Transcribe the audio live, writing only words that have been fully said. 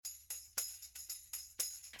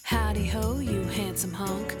Howdy ho, you handsome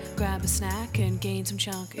hunk. Grab a snack and gain some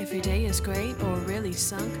chunk. If your day is great or really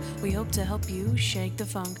sunk, we hope to help you shake the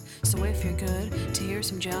funk. So if you're good to hear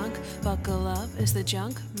some junk, buckle up, it's the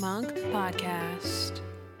Junk Monk Podcast.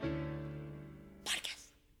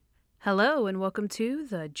 Hello and welcome to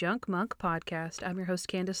the Junk Monk Podcast. I'm your host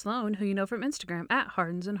Candace Sloan, who you know from Instagram at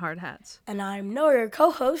Hardens and Hard Hats. And I'm Noah, your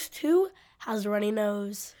co-host, who has a runny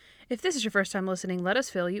nose. If this is your first time listening, let us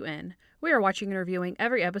fill you in. We are watching and reviewing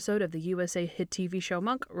every episode of the USA hit TV show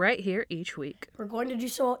Monk right here each week. We're going to do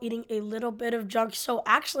so while eating a little bit of junk. So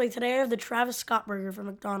actually, today I have the Travis Scott burger from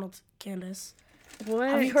McDonald's, Candace. What?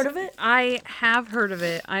 Have you heard of it? I have heard of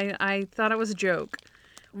it. I thought it was a joke.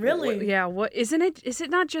 Really? Yeah, what isn't it? Is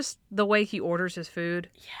it not just the way he orders his food?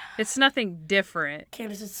 Yeah. It's nothing different.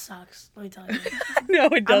 Candace, it sucks. Let me tell you. No,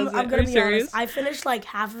 it doesn't. I'm going to be honest. I finished like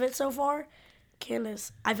half of it so far.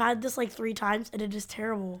 Candace, I've had this like 3 times and it is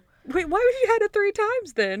terrible. Wait, why would you had it 3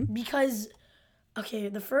 times then? Because, okay,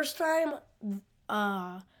 the first time,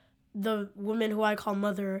 the woman who I call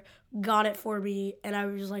mother got it for me, and I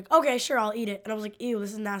was like, okay, sure, I'll eat it. And I was like, ew,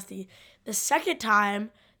 this is nasty. The second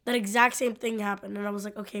time, that exact same thing happened, and I was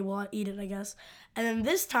like, okay, well, I'll eat it, I guess. And then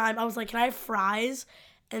this time, I was like, can I have fries?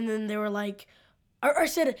 And then they were like, or I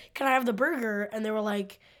said, can I have the burger? And they were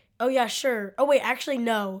like, oh, yeah, sure. Oh, wait, actually,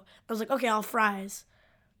 no. I was like, okay, I'll have fries.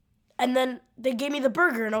 And then they gave me the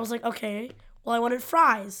burger, and I was like, okay, well, I wanted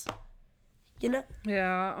fries. You know?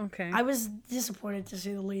 Yeah, okay. I was disappointed, to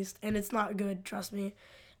say the least, and it's not good, trust me.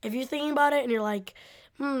 If you're thinking about it and you're like,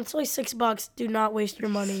 it's only $6, do not waste your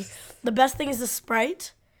money. The best thing is the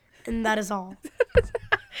Sprite, and that is all.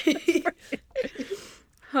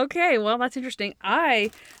 Okay, well, that's interesting. I've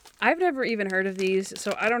never even heard of these,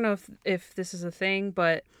 so I don't know if this is a thing,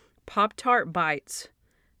 but Pop-Tart Bites.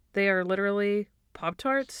 They are literally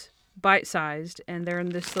Pop-Tarts, bite-sized, and they're in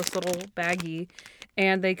this little baggie,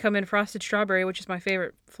 and they come in frosted strawberry, which is my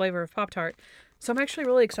favorite flavor of Pop-Tart. So I'm actually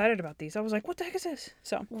really excited about these. I was like, what the heck is this?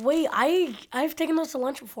 So wait, I've taken those to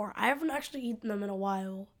lunch before. I haven't actually eaten them in a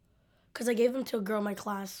while, because I gave them to a girl in my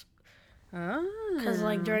class. Because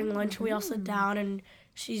like during lunch we all sit down and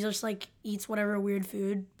she just like eats whatever weird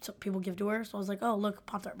food people give to her. So I was like, oh look,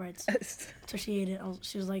 Pop-Tart Bites. So she ate it.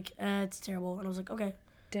 She was like, it's terrible. And I was like, okay.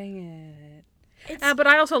 Dang it. But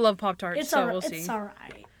I also love Pop-Tarts, so we'll see. It's all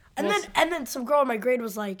right. And then some girl in my grade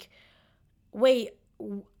was like, wait,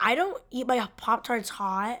 I don't eat my Pop-Tarts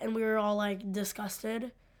hot. And we were all like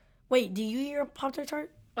disgusted. Wait, do you eat your Pop-Tart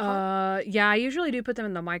hot? Yeah, I usually do put them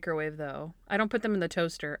in the microwave though. I don't put them in the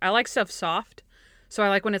toaster. I like stuff soft, so I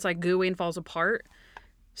like when it's like gooey and falls apart.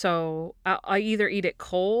 So I either eat it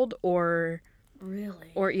cold or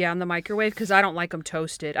in the microwave because I don't like them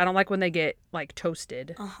toasted. I don't like when they get like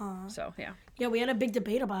toasted. So yeah. Yeah, we had a big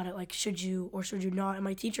debate about it. Like, should you or should you not? And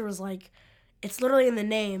my teacher was like, it's literally in the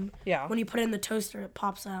name. Yeah. When you put it in the toaster, it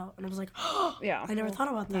pops out. And I was like, oh, yeah. I never thought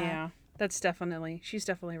about that. Yeah. She's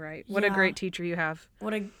definitely right. What a great teacher you have.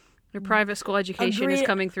 Your private school education is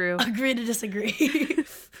coming through. Agree to disagree.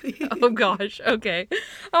 Oh gosh, okay.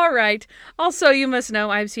 All right. Also, you must know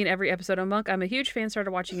I've seen every episode of Monk. I'm a huge fan,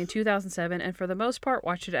 started watching in 2007, and for the most part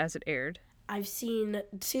watched it as it aired. I've seen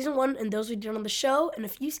season 1 and those we did on the show, and a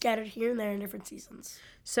few scattered here and there in different seasons.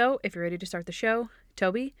 So, if you're ready to start the show,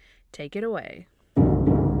 Toby, take it away.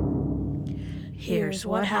 Here's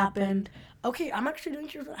what happened. Okay, I'm actually doing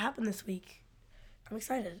Here's What Happened this week. I'm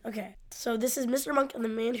excited. Okay, so this is Mr. Monk and the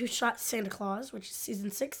Man Who Shot Santa Claus, which is season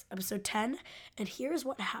 6, episode 10, and here's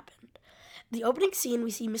what happened. The opening scene, we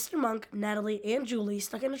see Mr. Monk, Natalie, and Julie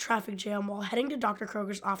stuck in a traffic jam while heading to Dr.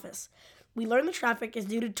 Kroger's office. We learn the traffic is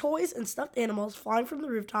due to toys and stuffed animals flying from the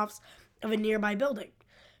rooftops of a nearby building.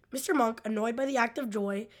 Mr. Monk, annoyed by the act of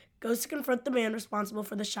joy, goes to confront the man responsible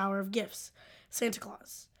for the shower of gifts, Santa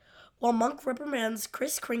Claus. While Monk reprimands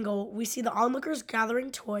Kris Kringle, we see the onlookers gathering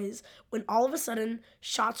toys when all of a sudden,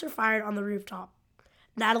 shots are fired on the rooftop.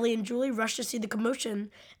 Natalie and Julie rush to see the commotion,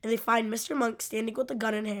 and they find Mr. Monk standing with a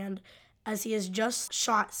gun in hand as he has just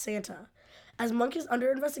shot Santa. As Monk is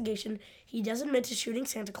under investigation, he does admit to shooting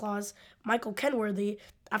Santa Claus, Michael Kenworthy,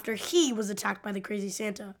 after he was attacked by the crazy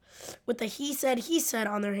Santa. With the he said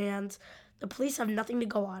on their hands, the police have nothing to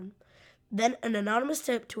go on. Then an anonymous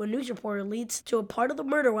tip to a news reporter leads to a part of the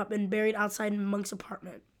murder weapon buried outside Monk's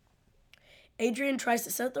apartment. Adrian tries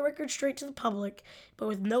to set the record straight to the public, but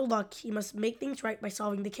with no luck, he must make things right by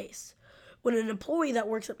solving the case. When an employee that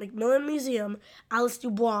works at Macmillan Museum, Alice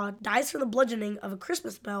Dubois, dies from the bludgeoning of a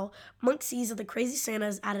Christmas bell, Monk sees that the crazy Santa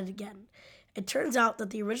is at it again. It turns out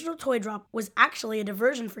that the original toy drop was actually a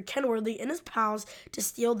diversion for Kenworthy and his pals to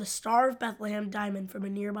steal the Star of Bethlehem diamond from a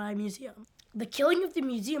nearby museum. The killing of the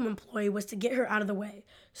museum employee was to get her out of the way,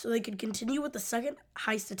 so they could continue with the second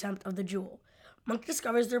heist attempt of the jewel. Monk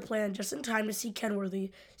discovers their plan just in time to see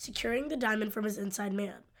Kenworthy securing the diamond from his inside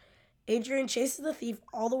man. Adrian chases the thief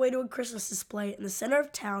all the way to a Christmas display in the center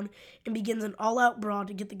of town and begins an all-out brawl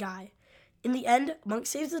to get the guy. In the end, Monk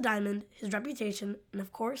saves the diamond, his reputation, and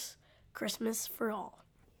of course, Christmas for all.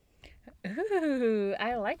 Ooh,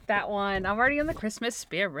 I like that one. I'm already in the Christmas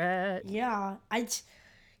spirit. Yeah,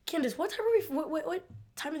 Candace, what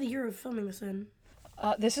time of the year are we filming this in?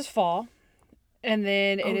 This is fall, and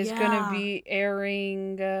then it is going to yeah. be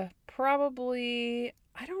airing probably,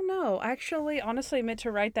 I don't know. Actually, honestly, I meant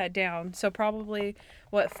to write that down. So probably,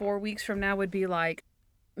 4 weeks from now would be like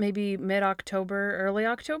maybe mid-October, early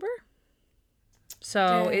October?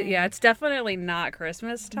 So, it's definitely not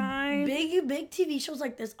Christmas time. Big TV shows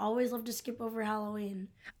like this always love to skip over Halloween.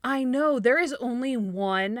 I know. There is only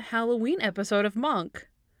one Halloween episode of Monk,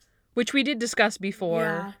 which we did discuss before,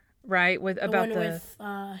 Yeah. right? With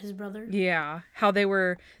His brother. Yeah, how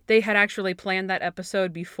they had actually planned that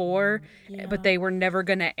episode before, but they were never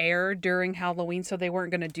going to air during Halloween, so they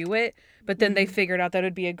weren't going to do it. But then they figured out that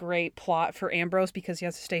would be a great plot for Ambrose because he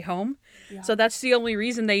has to stay home. Yeah. So that's the only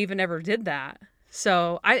reason they even ever did that.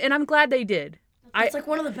 So I'm glad they did. It's like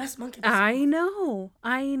one of the best Monk episodes.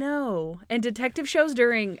 I know. And detective shows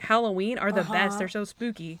during Halloween are the best. They're so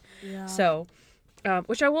spooky. Yeah. So,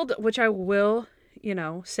 which I will,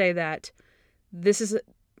 say that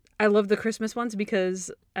I love the Christmas ones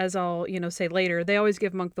because, as I'll, say later, they always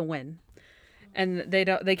give Monk the win. And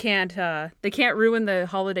they can't ruin the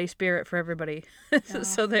holiday spirit for everybody.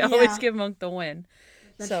 So they always give Monk the win.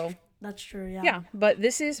 That's true, yeah. Yeah, but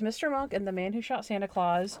this is Mr. Monk and the Man Who Shot Santa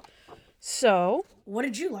Claus. So, What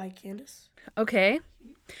did you like, Candace? okay,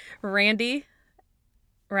 Randy,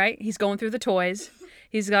 right? He's going through the toys.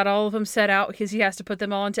 He's got all of them set out because he has to put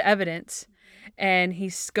them all into evidence. And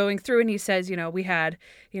he's going through and he says, we had,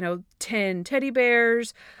 10 teddy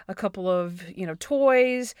bears, a couple of,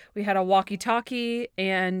 toys. We had a walkie-talkie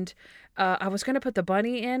and I was going to put the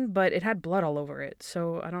bunny in, but it had blood all over it.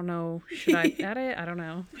 So I don't know. Should I add it? I don't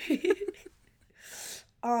know.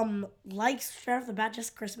 Like straight off the bat,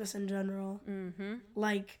 just Christmas in general. Mm-hmm.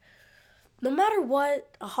 Like, no matter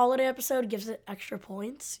what, a holiday episode gives it extra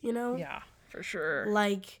points, Yeah, for sure.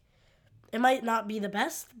 Like, it might not be the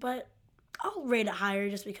best, but I'll rate it higher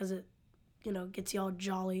just because it, gets you all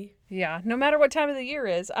jolly. Yeah, no matter what time of the year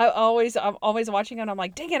is. I'm always watching it and I'm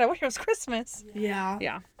like, dang it, I wish it was Christmas. Yeah.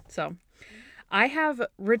 Yeah, so I have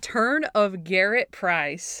Return of Garrett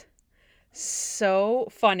Price. So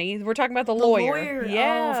funny. We're talking about the lawyer.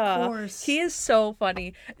 Yeah, of course. He is so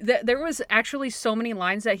funny. There was actually so many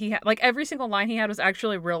lines that he had. Like every single line he had was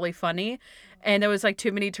actually really funny, and there was like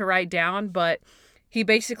too many to write down. But he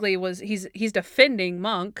basically he's defending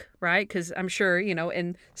Monk, right? Because I'm sure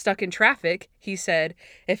in Stuck in Traffic, he said,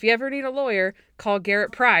 if you ever need a lawyer, call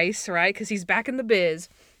Garrett Price, right? Because he's back in the biz.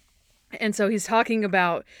 And so he's talking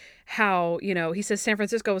about how, he says San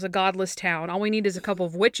Francisco is a godless town. All we need is a couple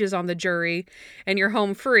of witches on the jury and you're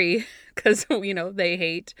home free because, they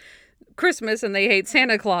hate Christmas and they hate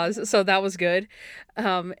Santa Claus. So that was good.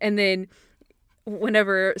 And then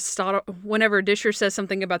whenever Disher says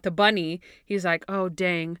something about the bunny, he's like, oh,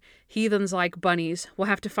 dang, heathens like bunnies. We'll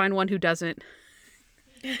have to find one who doesn't.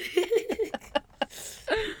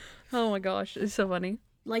 Oh, my gosh. It's so funny.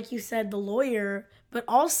 Like you said, the lawyer, but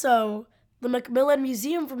also the Macmillan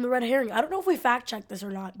Museum from the Red Herring. I don't know if we fact-checked this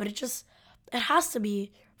or not, but it has to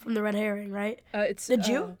be from the Red Herring, right? Did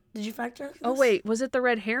you fact-check this? Oh, wait. Was it the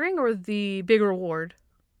Red Herring or the Big Reward?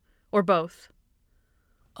 Or both?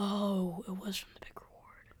 Oh, it was from the Big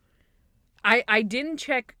Reward. I didn't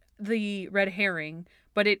check the Red Herring,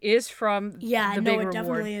 but it is from the Big Reward.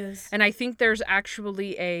 Definitely is. And I think there's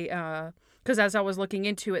actually because as I was looking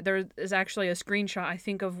into it, there is actually a screenshot, I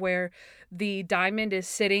think, of where the diamond is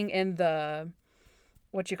sitting in the,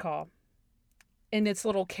 in its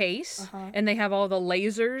little case, and they have all the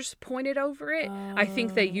lasers pointed over it. I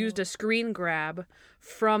think they used a screen grab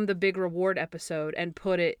from the Big Reward episode and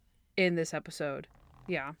put it in this episode.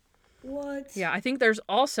 Yeah. What? Yeah, I think there's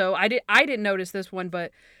also, I didn't notice this one,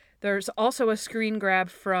 but there's also a screen grab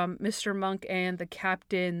from Mr. Monk and the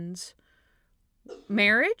captain's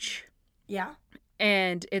marriage. Yeah.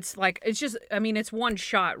 And it's one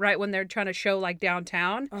shot, right, when they're trying to show, like,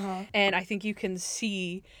 downtown. And I think you can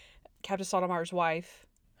see Captain Sotomayor's wife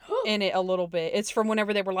in it a little bit. It's from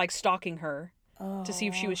whenever they were, like, stalking her to see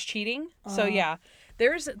if she was cheating. So, yeah,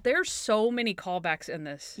 there's so many callbacks in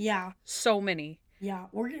this. Yeah. So many. Yeah,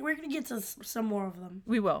 we're gonna get to some more of them.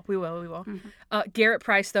 We will. Garrett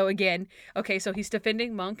Price, though, again. Okay, so he's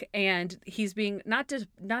defending Monk, and he's being not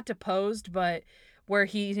deposed, but where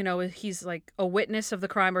he, he's like a witness of the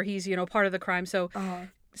crime, or he's, part of the crime. So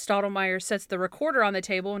Stottlemyre sets the recorder on the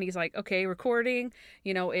table, and he's like, okay, recording.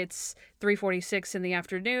 It's 3:46 in the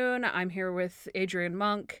afternoon. I'm here with Adrian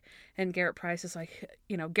Monk, and Garrett Price is like,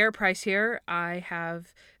 Garrett Price here. I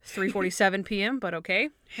have 3:47 p.m., but okay.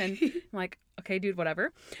 And I'm like, okay, dude,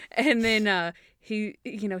 whatever. And then he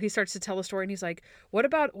starts to tell a story, and he's like, what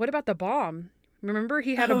about the bomb? Remember,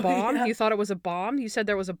 he had a bomb. Yeah. You thought it was a bomb. You said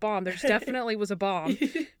there was a bomb. There definitely was a bomb.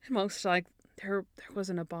 And Monk's like, there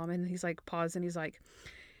wasn't a bomb. And he's like, paused, and he's like,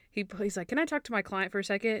 can I talk to my client for a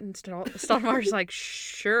second? And Stottlemyre's like,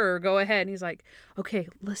 sure, go ahead. And he's like, okay,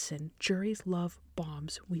 listen, juries love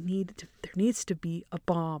bombs. There needs to be a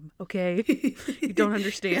bomb, okay? You don't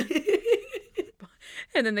understand.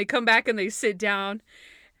 And then they come back and they sit down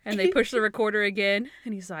and they push the recorder again.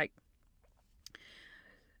 And he's like,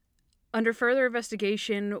 under further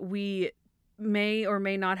investigation, we may or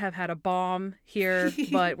may not have had a bomb here,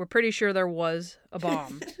 but we're pretty sure there was a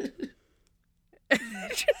bomb.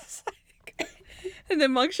 Just like, and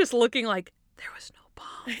then Monk's just looking like, there was no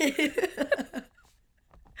bomb.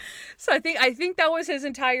 So I think that was his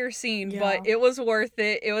entire scene, but it was worth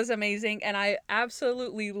it. It was amazing, and I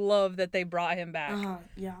absolutely love that they brought him back.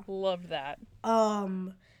 Yeah. Loved that.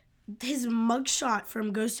 His mugshot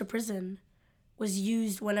from Ghost to Prison was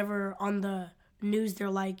used whenever on the news they're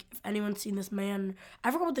like, if anyone's seen this man, I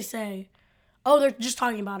forgot what they say. Oh, they're just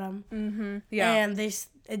talking about him. Mm-hmm. Yeah. And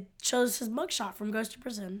it shows his mugshot from Ghost to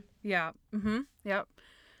Prison. Yeah. Mm-hmm. Yep.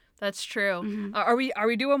 That's true. Mm-hmm. Are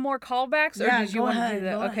we doing more callbacks, or did you want to do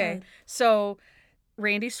that? Okay. Ahead. So,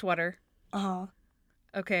 Randy's sweater.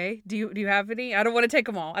 Okay. Do you have any? I don't want to take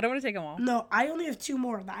them all. No, I only have two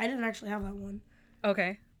more. I didn't actually have that one.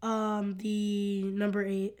 Okay. The number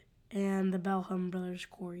 8 and the Belham brothers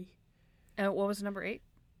Corey. And what was number 8?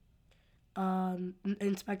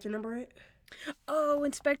 Inspector number 8. Oh,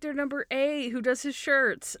 Inspector number 8, who does his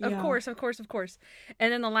shirts. Yeah. Of course.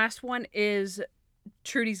 And then the last one is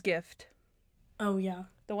Trudy's gift. Oh yeah.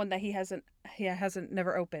 The one that he hasn't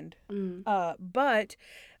never opened. But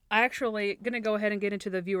I actually gonna go ahead and get into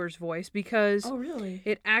the viewer's voice, because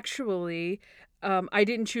it actually I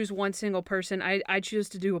didn't choose one single person. I chose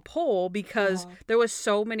to do a poll because there was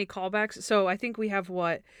so many callbacks. So I think we have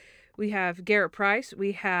Garrett Price,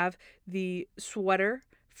 we have the sweater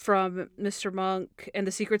from Mr. Monk and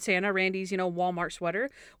the Secret Santa, Randy's, Walmart sweater.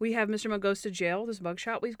 We have Mr. Monk Goes to Jail, this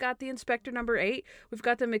mugshot. We've got the Inspector number 8. We've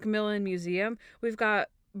got the Macmillan Museum. We've got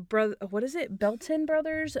Belton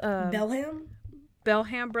Brothers?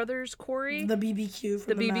 Belham Brothers Corey. The BBQ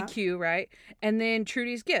from the BBQ, right? And then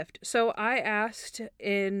Trudy's gift. So I asked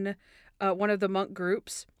in one of the Monk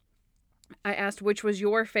groups, I asked which was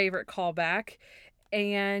your favorite callback,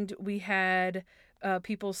 and we had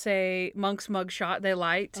people say Monk's mugshot they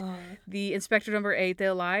liked, the Inspector number 8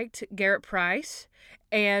 they liked, Garrett Price,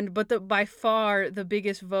 but by far the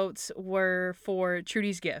biggest votes were for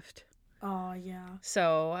Trudy's gift. Oh yeah.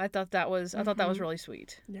 So I thought that was really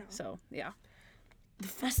sweet. Yeah. So yeah. The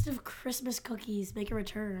festive Christmas cookies make a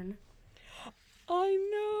return. I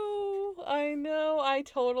know. I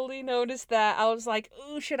totally noticed that. I was like,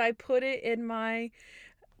 ooh, should I put it in my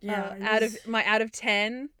out of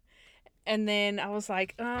 10? And then I was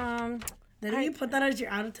like, Didn't you put that as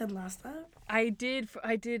your out of 10 last time? I did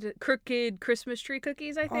crooked Christmas tree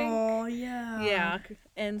cookies, I think. Oh, yeah. Yeah.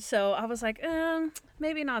 And so I was like,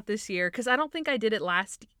 maybe not this year, because I don't think I did it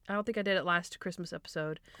last Christmas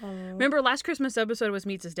episode. Remember, last Christmas episode was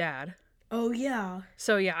Meets his dad. Oh, yeah.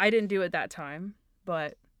 So yeah, I didn't do it that time,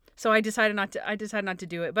 but so I decided not to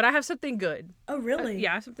do it, but I have something good. Oh, really?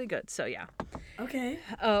 Yeah, I have something good. So yeah. Okay.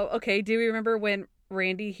 Okay. Do you remember when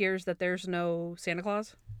Randy hears that there's no Santa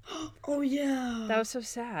Claus? Oh yeah. That was so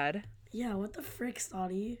sad. Yeah, what the frick,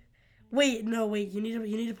 Stoddy? Wait, you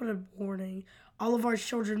need to put a warning. All of our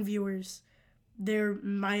children viewers, there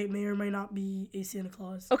may or may not be a Santa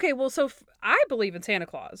Claus. Okay, well, so I believe in Santa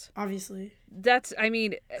Claus. Obviously. Who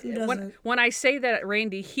doesn't? When I say that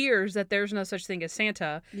Randy hears that there's no such thing as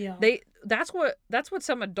Santa, yeah. That's what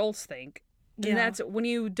some adults think. And that's when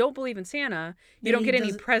you don't believe in Santa, you don't get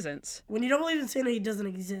any presents. When you don't believe in Santa, he doesn't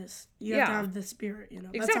exist. You have to have the spirit,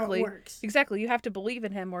 That's exactly how it works. Exactly. You have to believe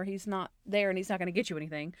in him or he's not there and he's not going to get you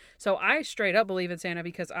anything. So I straight up believe in Santa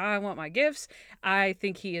because I want my gifts. I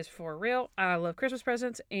think he is for real. I love Christmas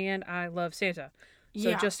presents and I love Santa.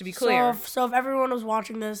 So just to be clear. So if everyone was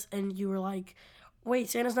watching this and you were like,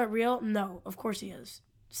 wait, Santa's not real? No, of course he is.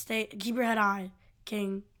 Keep your head high,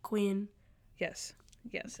 king, queen. Yes.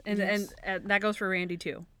 Yes. And Yes. and that goes for Randy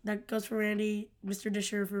too. That goes for Randy, Mr.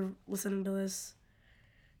 Disher, for listening to this.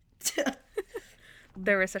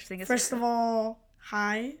 There is such thing as First of all,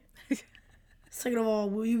 hi. Second of all,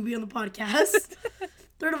 will you be on the podcast?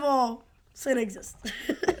 Third of all, Santa exists.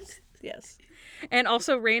 yes. And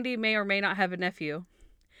also, Randy may or may not have a nephew.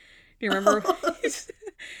 Do you remember?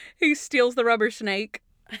 He steals the rubber snake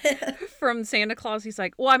from Santa Claus. He's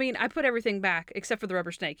like, well, I mean, I put everything back except for the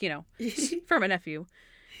rubber snake, you know, from a nephew.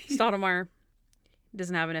 Stottlemyre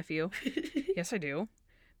doesn't have a nephew. Yes, I do.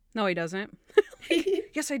 No, he doesn't.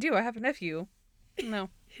 Yes, I do. I have a nephew. No,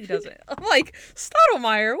 he doesn't. I'm like,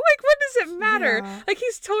 Stottlemyre, like, what does it matter? Yeah. Like,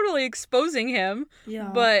 he's totally exposing him.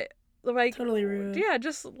 Yeah. But, like, Totally rude. yeah,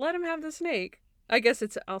 just let him have the snake. I guess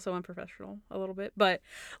it's also unprofessional a little bit, but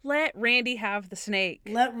let Randy have the snake.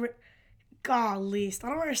 Golly,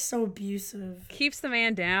 Stottlemyre is so abusive. Keeps the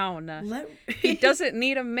man down. He doesn't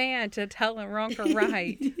need a man to tell him wrong or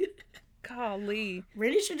right. Golly.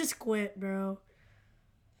 Randy should just quit, bro.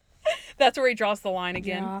 That's where he draws the line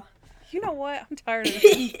again. Yeah. You know what? I'm tired of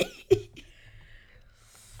it.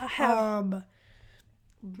 I have...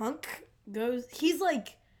 Monk goes... He's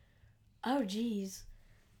like... Oh, jeez.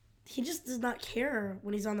 He just does not care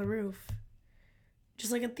when he's on the roof.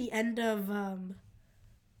 Just like at the end of...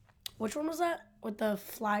 Which one was that? With the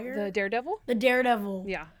flyer? The Daredevil? The Daredevil.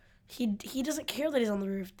 Yeah. He doesn't care that he's on the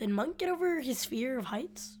roof. Did Monk get over his fear of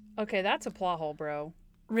heights? Okay, that's a plot hole, bro.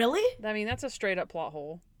 Really? I mean, that's a straight up plot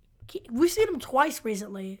hole. We've seen him twice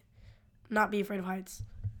recently not be afraid of heights.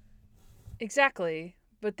 Exactly.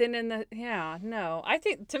 But then no. I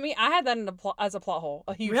think, to me, I had that as a plot hole.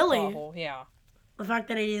 A huge Really? plot hole, yeah. The fact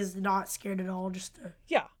that he is not scared at all, just to...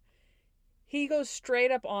 Yeah. He goes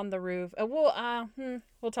straight up on the roof.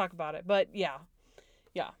 We'll talk about it. But yeah.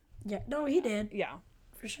 Yeah, no, he did. Yeah.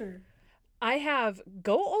 For sure. I have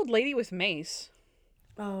Go Old Lady with Mace.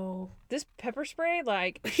 Oh. This pepper spray,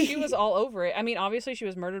 like, she was all over it. I mean, obviously she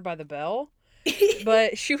was murdered by the bell,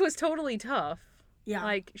 but she was totally tough. Yeah.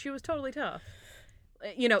 Like, she was totally tough.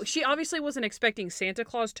 You know, she obviously wasn't expecting Santa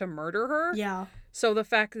Claus to murder her. Yeah. So the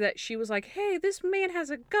fact that she was like, hey, this man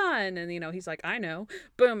has a gun. And, you know, he's like, I know.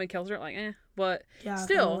 Boom, and kills her. Like, But Yeah,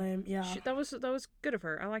 still, kinda lame. Yeah. that was good of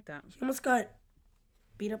her. I like that. He almost got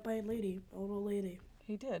beat up by a lady, old lady.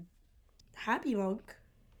 He did. Happy Monk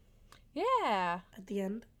Yeah. at the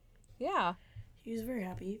end. Yeah. He was very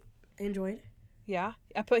happy. Enjoyed. Yeah.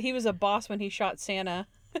 He was a boss when he shot Santa.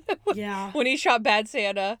 Yeah. When he shot Bad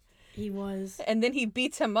Santa. He was. And then he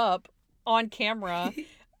beats him up on camera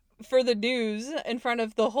for the news in front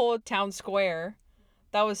of the whole town square.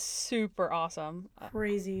 That was super awesome.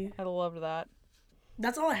 Crazy. I loved that.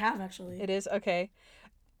 That's all I have, actually. It is okay.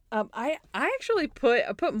 I actually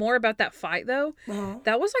put more about that fight though. Uh-huh.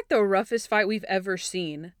 That was like the roughest fight we've ever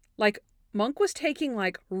seen. Like Monk was taking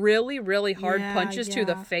like really really hard punches to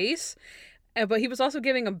the face, but he was also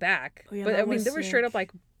giving them back. Oh, yeah, but that I mean, was they were straight up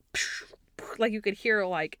sick. like you could hear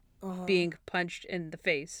like Uh-huh. being punched in the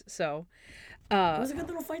face. So It was a good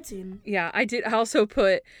little fight scene. yeah, I also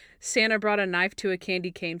put Santa brought a knife to a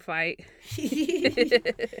candy cane fight.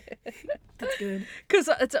 That's good. Because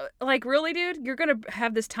it's like, really, dude? You're going to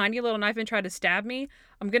have this tiny little knife and try to stab me?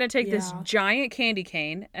 I'm going to take this Yeah. giant candy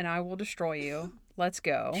cane and I will destroy you. Let's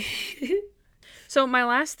go. So my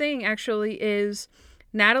last thing actually is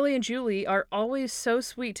Natalie and Julie are always so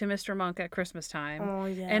sweet to Mr. Monk at Christmas time. Oh,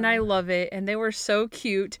 yeah. And I love it. And they were so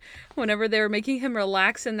cute whenever they were making him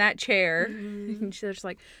relax in that chair. Mm-hmm. And she's just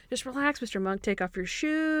like, just relax, Mr. Monk. Take off your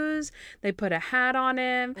shoes. They put a hat on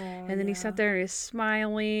him. And then he sat there and he's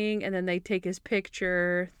smiling. And then they take his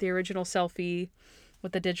picture, the original selfie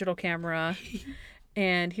with the digital camera.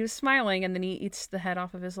 And he was smiling. And then he eats the head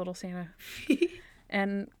off of his little Santa.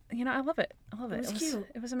 And, you know, I love it. I love it. It was cute.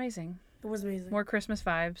 It was amazing. It was amazing. More Christmas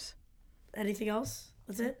vibes. Anything else?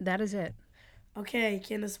 That's it? That is it. Okay,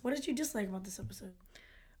 Candace, what did you dislike about this episode?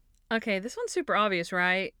 Okay, this one's super obvious,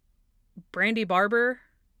 right? Brandy Barber.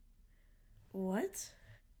 What?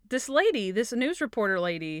 This lady, this news reporter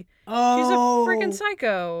lady. Oh. She's a freaking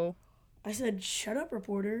psycho. I said, shut up,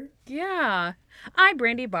 reporter. Yeah. I'm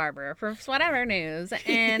Brandy Barber from Whatever News,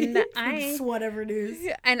 and Whatever News.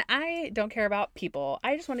 and I don't care about people.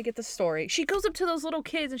 I just want to get the story. She goes up to those little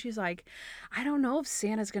kids and she's like, I don't know if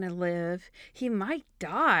Santa's gonna live. He might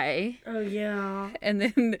die. Oh, yeah. And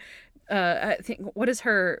then I think what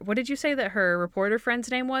did you say that her reporter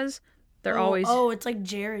friend's name was? They're always Oh, it's like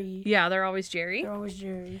Jerry. Yeah, they're always Jerry. They're always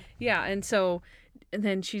Jerry. Yeah, and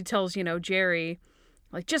then she tells, Jerry,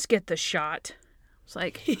 like, just get the shot. It's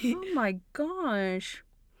like, oh my gosh.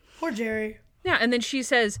 Poor Jerry. Yeah, and then she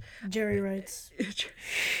says, Jerry writes.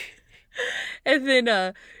 and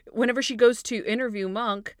then whenever she goes to interview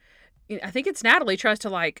Monk, I think it's Natalie tries to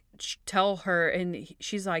like tell her, and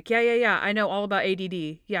she's like, yeah, I know all about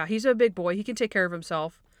ADD. Yeah, he's a big boy. He can take care of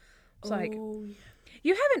himself. It's like,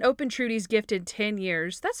 you haven't opened Trudy's gift in 10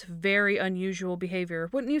 years. That's very unusual behavior,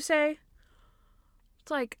 wouldn't you say? It's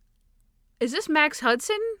like, is this Max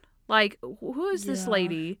Hudson? Like, who is this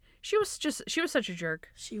lady? She was such a jerk.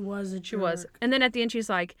 She was a jerk. She was. And then at the end, she's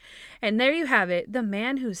like, and there you have it, the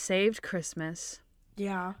man who saved Christmas.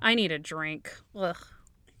 Yeah. I need a drink. Ugh.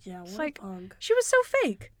 Yeah, what like, a punk. She was so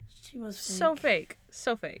fake. She was fake. So fake.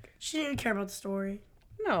 So fake. She didn't care about the story.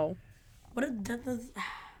 No. What a...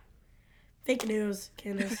 Fake news,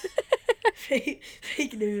 Candace. fake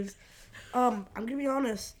news. I'm gonna be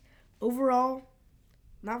honest. Overall,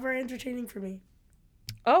 not very entertaining for me.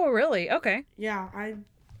 Oh, really? Okay. Yeah, I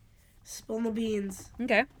spilled the beans.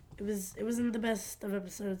 Okay. It wasn't the best of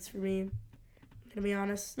episodes for me. I'm gonna be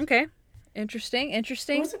honest. Okay. Interesting. It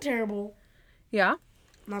wasn't terrible. Yeah.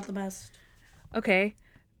 Not the best. Okay.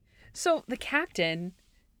 So the captain,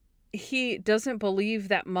 he doesn't believe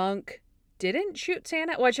that Monk didn't shoot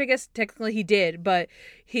Santa, which I guess technically he did, but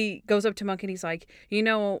he goes up to Monk and he's like,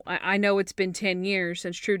 I know it's been 10 years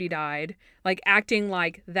since Trudy died, like acting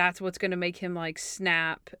like that's what's going to make him like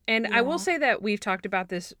snap. And I will say that we've talked about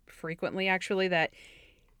this frequently, actually, that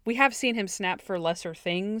we have seen him snap for lesser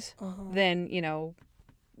things than,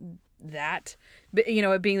 that, but,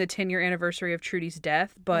 it being the 10-year anniversary of Trudy's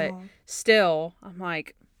death. But still, I'm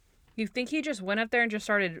like, you think he just went up there and just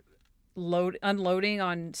started unloading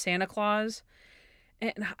on Santa Claus?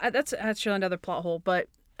 And that's actually another plot hole. But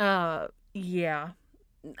yeah,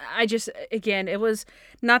 I just, again, it was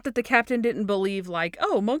not that the captain didn't believe like,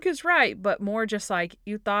 oh, Monk is right, but more just like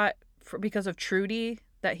you thought because of Trudy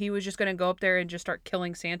that he was just going to go up there and just start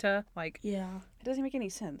killing Santa. Like, yeah, it doesn't make any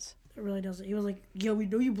sense. It really doesn't. He was like, yo, we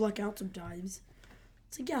know you black out sometimes.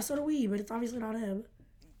 It's like, yeah, so do we, but it's obviously not him.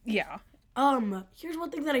 Yeah. Here's one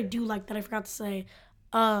thing that I do like that I forgot to say.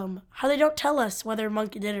 How they don't tell us whether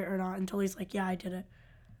Monk did it or not until he's like, yeah, I did it.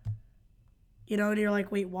 And you're like,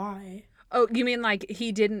 wait, why? Oh, you mean like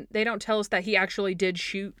they don't tell us that he actually did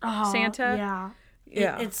shoot Santa? Yeah.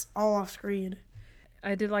 Yeah. It's all off screen.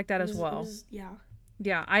 I did like that as well. Yeah.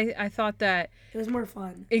 Yeah, I thought that... It was more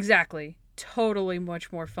fun. Exactly. Totally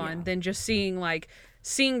much more fun than just seeing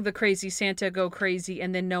the crazy Santa go crazy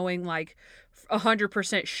and then knowing like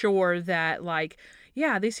 100% sure that like,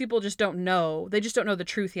 yeah, these people just don't know. They just don't know the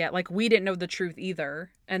truth yet. Like we didn't know the truth either.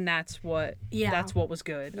 And that's what was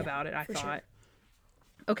good about it, I thought. Sure.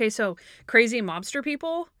 Okay, so crazy mobster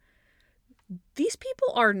people. These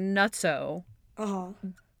people are nutso.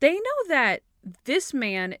 They know that this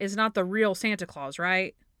man is not the real Santa Claus,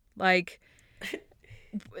 right? Like,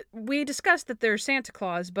 we discussed that there's Santa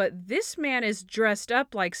Claus, but this man is dressed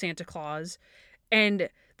up like Santa Claus, and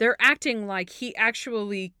they're acting like he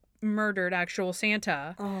actually murdered actual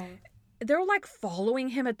Santa. They're, like, following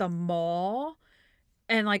him at the mall,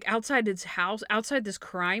 and, like, outside his house, outside this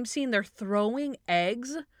crime scene, they're throwing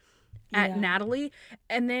eggs at Natalie,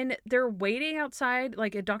 and then they're waiting outside,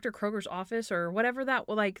 like, at Dr. Kroger's office, or whatever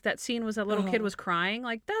that scene was, that little kid was crying.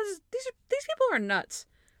 Like, these people are nuts.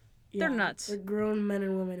 They're nuts. They're grown men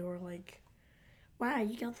and women who are like, wow,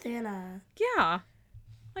 you got Santa. Yeah.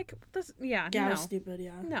 Like, that's, yeah, no. It was stupid,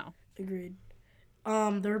 yeah. No. Agreed.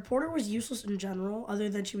 The reporter was useless in general, other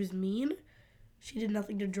than she was mean. She did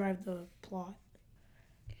nothing to drive the plot.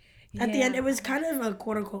 Yeah. At the end, it was kind of a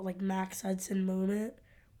quote-unquote, like, Max Hudson moment,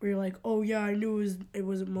 where you're like, oh, yeah, I knew it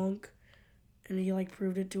wasn't Monk. And he, like,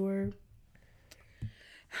 proved it to her.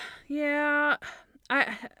 Yeah.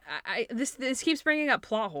 This keeps bringing up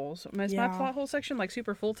plot holes. Is my plot hole section like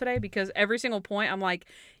super full today? Because every single point I'm like,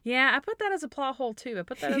 yeah, I put that as a plot hole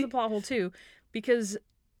too. Because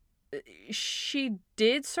she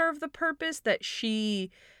did serve the purpose that she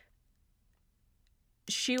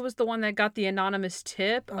was the one that got the anonymous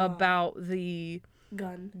tip about the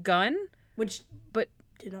gun, which but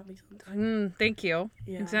did not make sense. Thank you.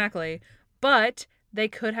 Yeah. Exactly. But they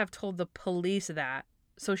could have told the police that.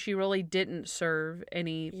 So she really didn't serve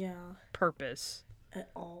any purpose.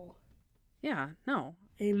 At all. Yeah, no.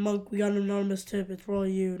 Hey, Monk, we got an anonymous tip. It's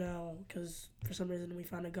really you now. Because for some reason we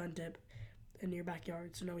found a gun tip in your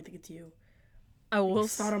backyard. So now we think it's you.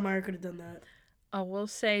 Sotomayor could have done that. I will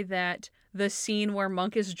say that the scene where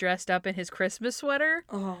Monk is dressed up in his Christmas sweater,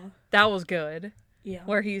 that was good. Yeah.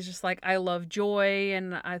 Where he's just like, I love joy,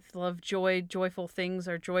 and I love joy. Joyful things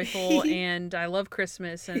are joyful, and I love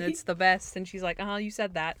Christmas, and it's the best. And she's like, you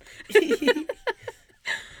said that.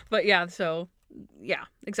 But yeah, so, yeah,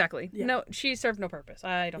 exactly. Yeah. No, she served no purpose.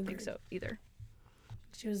 I don't think so either.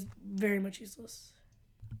 She was very much useless.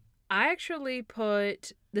 I actually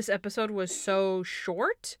put this episode was so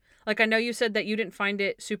short. Like, I know you said that you didn't find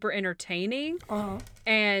it super entertaining.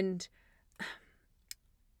 And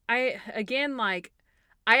I, again, like,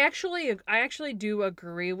 I actually do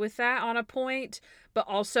agree with that on a point, but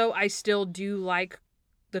also I still do like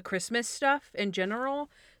the Christmas stuff in general.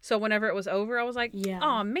 So whenever it was over, I was like, Yeah.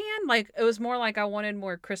 oh man, like it was more like I wanted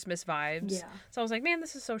more Christmas vibes. Yeah. So I was like, man,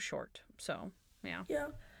 this is so short. So, yeah. Yeah.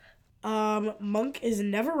 Monk is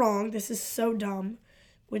never wrong. This is so dumb,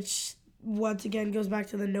 which once again goes back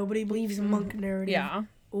to the nobody believes Monk narrative. Yeah.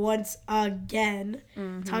 Once again.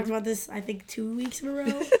 Talked about this, I think, 2 weeks in a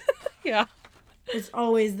row. Yeah. It's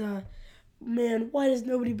always the, man, why does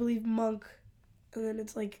nobody believe Monk? And then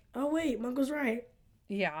it's like, oh wait, Monk was right.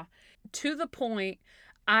 Yeah. To the point,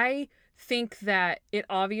 I think that it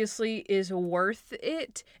obviously is worth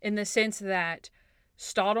it in the sense that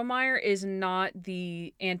Stottlemyre is not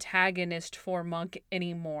the antagonist for Monk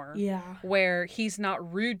anymore. Yeah. Where he's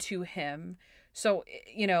not rude to him. So,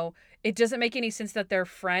 you know, it doesn't make any sense that they're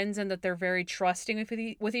friends and that they're very trusting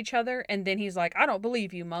with each other. And then he's like, I don't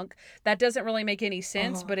believe you, Monk. That doesn't really make any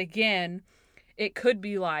sense. But again, it could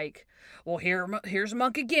be like, well, here's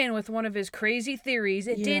Monk again with one of his crazy theories.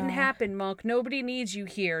 It didn't happen, Monk. Nobody needs you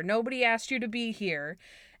here. Nobody asked you to be here.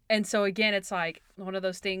 And so again, it's like one of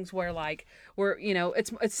those things where like you know,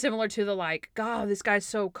 it's similar to the like, God, this guy's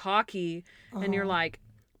so cocky, and you're like,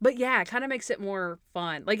 but yeah, it kind of makes it more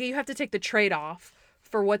fun. Like you have to take the trade-off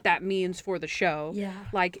for what that means for the show. Yeah.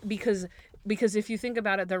 Like because if you think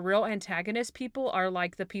about it, the real antagonist people are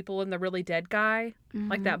like the people in The Really Dead Guy,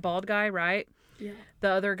 like that bald guy, right? Yeah. The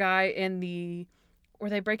other guy in where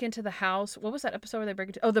they break into the house. What was that episode where they break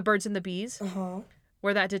into? Oh, The Birds and the Bees.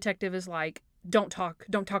 Where that detective is like, don't talk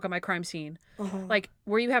at my crime scene. Like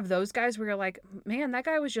where you have those guys where you're like, man, that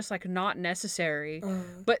guy was just like not necessary.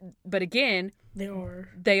 But again,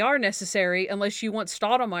 they are necessary unless you want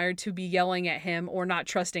Stottlemyre to be yelling at him or not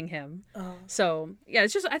trusting him. So yeah,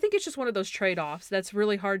 I think it's just one of those trade-offs that's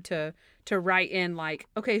really hard to write in. Like,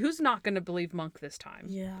 okay, who's not going to believe Monk this time?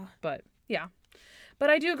 Yeah. But yeah, but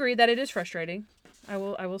I do agree that it is frustrating. I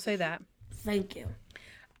will say that. Thank you.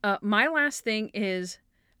 My last thing is,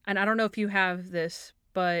 and I don't know if you have this,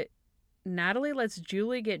 but Natalie lets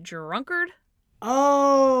Julie get drunkard.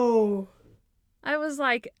 Oh. I was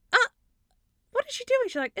like, what is she doing?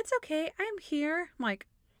 She's like, it's okay, I'm here. I'm like,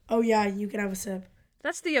 oh yeah, you can have a sip.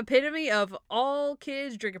 that's the epitome of all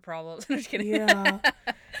kids drinking problems. I'm just kidding. Yeah.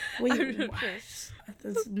 Wait,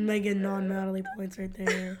 that's mega non-Natalie points right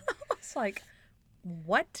there. It's like,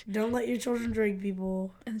 what? Don't let your children drink,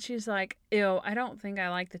 people. And she's like, ew, I don't think I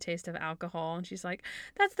like the taste of alcohol. And she's like,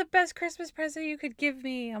 that's the best Christmas present you could give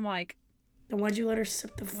me. I'm like, then why'd you let her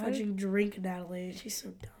sip the fudging drink, Natalie? She's so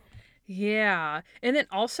dumb. Yeah. And then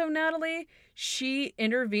also, Natalie, she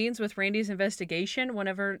intervenes with Randy's investigation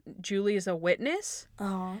whenever Julie is a witness.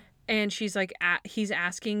 And she's like, he's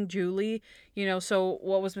asking Julie, you know, so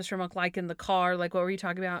what was Mr. Monk like in the car? Like, what were you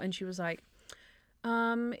talking about? And she was like,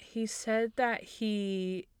 he said that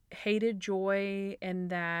he hated Joy and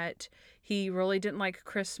that he really didn't like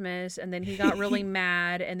Christmas, and then he got really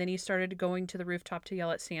mad, and then he started going to the rooftop to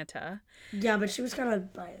yell at Santa. Yeah, but she was kind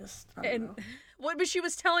of biased. But she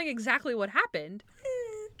was telling exactly what happened.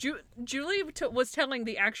 Julie was telling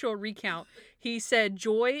the actual recount. He said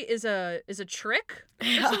Joy is a trick,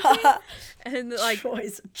 and like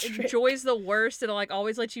Joy's the worst. It'll like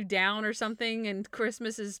always let you down or something, and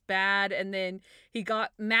Christmas is bad. And then he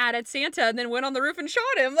got mad at Santa and then went on the roof and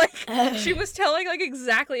shot him. Like she was telling like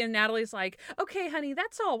exactly. And Natalie's like, "Okay, honey,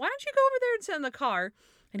 that's all. Why don't you go over there and sit in the car?"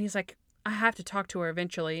 And he's like, "I have to talk to her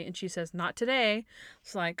eventually." And she says, "Not today."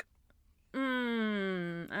 It's like,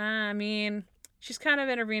 I mean, she's kind of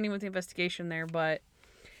intervening with the investigation there, but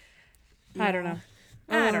yeah. I don't know.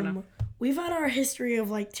 I don't know. We've had our history of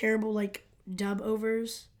like terrible like dub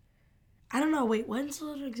overs. I don't know. Wait, when's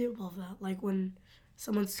an example of that? Like when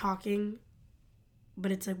someone's talking,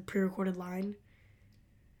 but it's a pre-recorded line.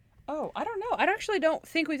 Oh, I don't know. I actually don't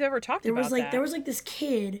think we've ever talked about that. There was like this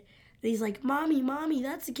kid, and he's like, "Mommy,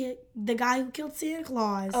 that's the guy who killed Santa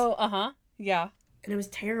Claus." Oh, yeah. And it was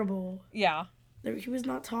terrible. Yeah. He was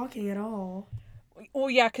not talking at all.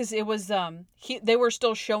 Well, yeah, because it was they were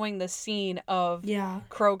still showing the scene of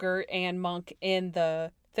Kroger and Monk in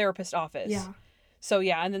the therapist office. Yeah. So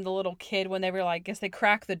yeah, and then the little kid when they were like, guess they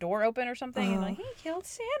cracked the door open or something, and like he killed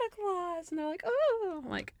Santa Claus, and they're like, oh, I'm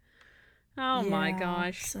like, oh my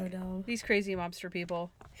gosh, so dumb. These crazy mobster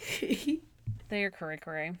people. They are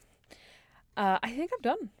cray. I think I'm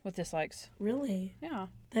done with dislikes. Really? Yeah.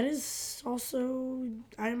 That is also...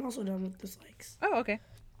 I am also done with dislikes. Oh, okay.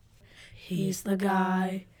 He's the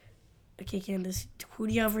guy Okay, Candace, who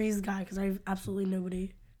do you have for his guy? Because I have absolutely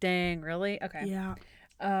nobody. Dang, really? Okay. Yeah.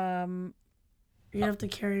 Um. You have to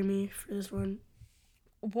carry me for this one.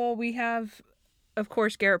 Well, we have, of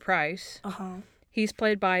course, Garrett Price. Uh-huh. He's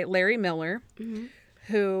played by Larry Miller,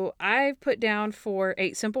 who I've put down for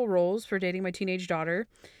 8 Simple Rules for Dating My Teenage Daughter.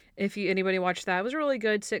 If anybody watched that, it was a really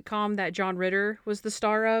good sitcom that John Ritter was the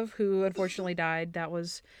star of, who unfortunately died. That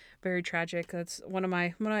was very tragic. That's one of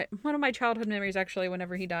my childhood memories, actually,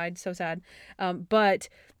 whenever he died. So sad. But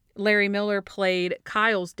Larry Miller played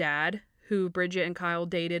Kyle's dad, who Bridget and Kyle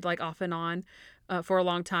dated like off and on for a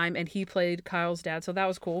long time, and he played Kyle's dad. So that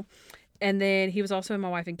was cool. And then he was also in My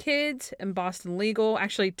Wife and Kids and Boston Legal.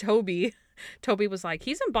 Actually, Toby was like,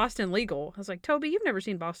 he's in Boston Legal. I was like, Toby, you've never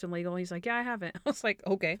seen Boston Legal? He's like, yeah, I haven't. I was like,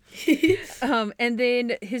 okay. And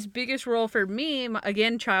then his biggest role for me,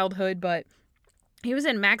 again, childhood, but he was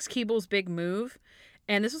in Max Keeble's Big Move.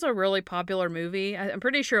 And this was a really popular movie. I'm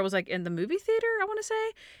pretty sure it was like in the movie theater, I want to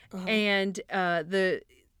say. And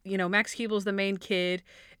Max Keeble's the main kid.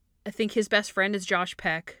 I think his best friend is Josh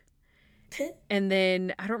Peck. And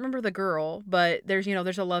then I don't remember the girl, but there's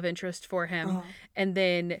a love interest for him. And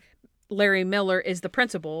then Larry Miller is the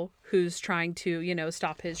principal who's trying to,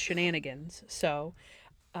 stop his shenanigans. So,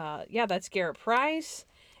 that's Garrett Price.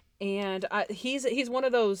 And he's one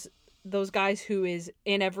of those guys who is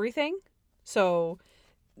in everything. So,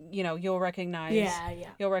 you'll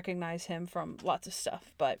recognize him from lots of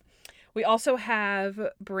stuff. But we also have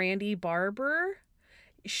Brandy Barber.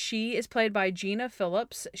 She is played by Gina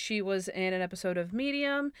Phillips. She was in an episode of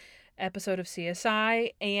Medium, episode of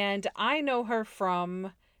CSI, and I know her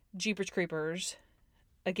from Jeepers Creepers.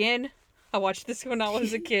 Again, I watched this when I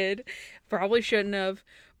was a kid. Probably shouldn't have,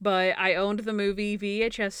 but I owned the movie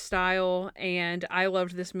VHS style, and I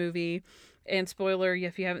loved this movie. And spoiler,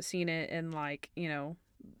 if you haven't seen it in by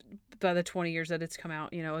the 20 years that it's come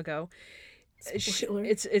out, ago. It's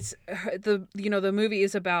the movie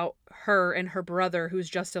is about her and her brother, who's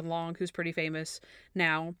Justin Long, who's pretty famous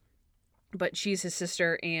now, but she's his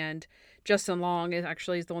sister, and Justin Long is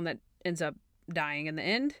the one that ends up dying in the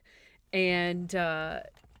end. And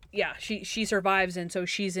she survives, and so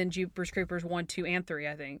she's in Jeepers Creepers 1, 2, and 3,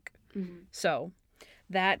 I think. So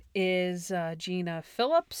that is Gina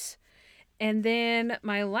Phillips. And then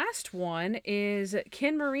my last one is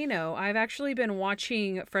Ken Marino. I've actually been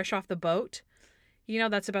watching Fresh Off the Boat.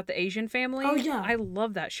 That's about the Asian family. Oh yeah, I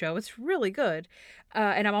love that show. It's really good,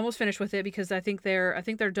 and I'm almost finished with it because I think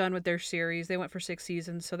they're done with their series. They went for 6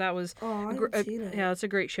 seasons, so that was it's a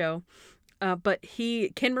great show. But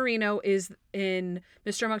Ken Marino is in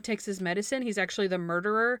Mr. Monk Takes His Medicine. He's actually the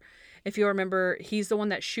murderer. If you remember, he's the one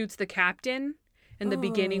that shoots the captain in the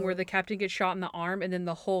beginning, where the captain gets shot in the arm, and then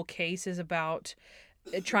the whole case is about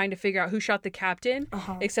trying to figure out who shot the captain,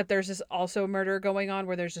 except there's this also murder going on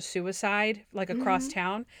where there's a suicide across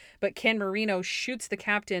town, but Ken Marino shoots the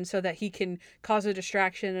captain so that he can cause a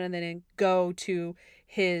distraction and then go to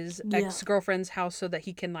his ex-girlfriend's house so that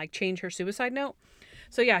he can change her suicide note.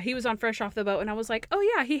 So yeah, he was on Fresh Off the Boat, and I was like, oh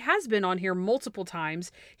yeah, he has been on here multiple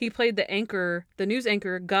times. He played the news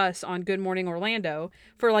anchor Gus on Good Morning Orlando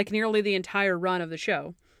for nearly the entire run of the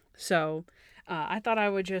show. So I thought I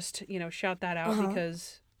would just, shout that out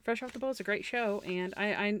because Fresh Off the Boat is a great show, and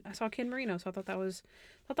I saw Ken Marino, so I thought that was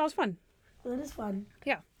fun. That is fun.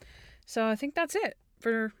 Yeah. So I think that's it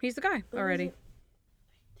for He's the Guy already.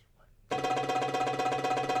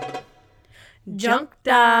 Junk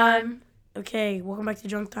time. Okay, welcome back to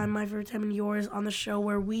Junk Time, my favorite time and yours, on the show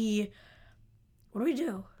where what do we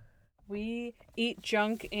do? We eat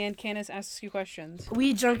junk and Candace asks you questions.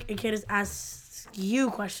 We eat junk and Candace asks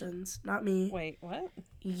you questions, not me. Wait, what?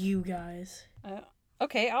 You guys.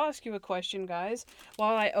 Okay, I'll ask you a question, guys.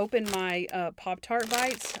 While I open my Pop-Tart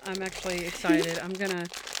bites, I'm actually excited. I'm going to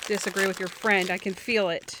disagree with your friend. I can feel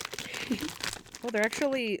it. Well, they're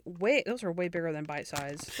actually those are way bigger than bite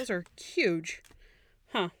size. Those are huge.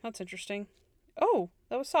 Huh, that's interesting. Oh,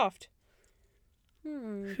 that was soft.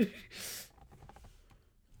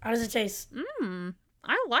 How does it taste?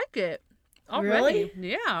 I like it. Already.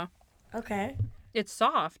 Really? Yeah. Okay. It's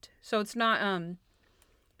soft, so it's not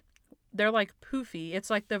they're poofy.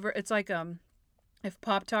 It's if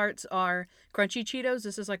Pop-Tarts are crunchy Cheetos,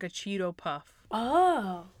 this is like a Cheeto puff.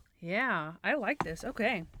 Oh. Yeah, I like this.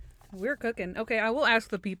 Okay. We're cooking. Okay, I will ask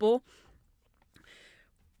the people,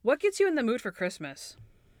 what gets you in the mood for Christmas?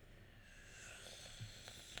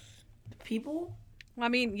 People? I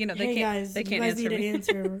mean, they hey can't. Guys, they can't you guys answer need me. to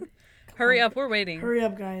answer. Hurry up, we're waiting. Hurry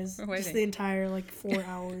up, guys. We're waiting. Just the entire 4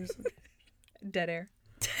 hours. Dead air.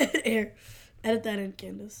 Dead air. Edit that in,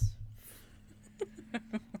 Candace.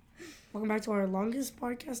 Welcome back to our longest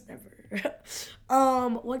podcast ever.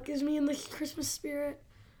 What gives me in the Christmas spirit?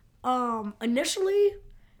 Initially,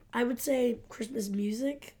 I would say Christmas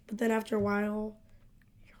music, but then after a while,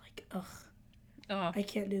 you're like, ugh, I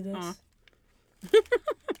can't do this.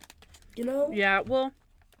 You know? Yeah, well,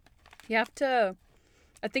 I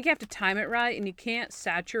think you have to time it right, and you can't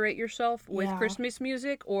saturate yourself with Christmas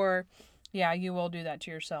music, or, you will do that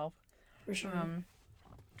to yourself. For sure.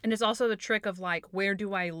 And it's also the trick of, like, where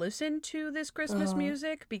do I listen to this Christmas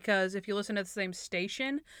music? Because if you listen to the same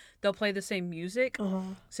station, they'll play the same music.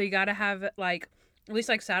 So you got to have, like, at least,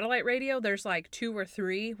 like, satellite radio, there's, like, 2 or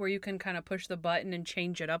 3 where you can kind of push the button and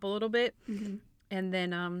change it up a little bit. Mm-hmm. And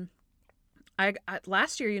then, I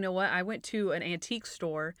last year, you know what? I went to an antique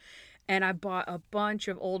store, and I bought a bunch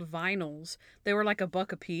of old vinyls. They were, like,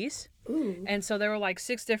 $1 a piece. Ooh. And so there were, like,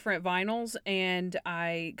 6 different vinyls, and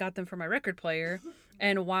I got them for my record player.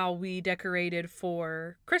 And while we decorated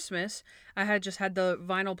for Christmas, I had just had the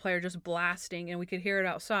vinyl player just blasting, and we could hear it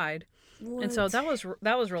outside. What? And so that was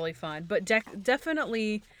really fun. But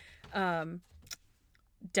definitely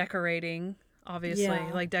decorating, obviously,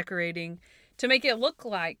 like decorating to make it look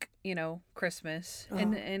like, you know, Christmas.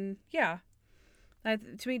 And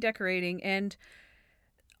to me, decorating. And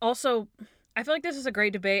also, I feel like this is a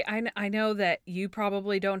great debate. I know that you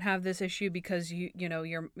probably don't have this issue because you know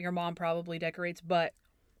your mom probably decorates, but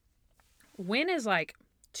when is like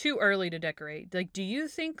too early to decorate? Like, do you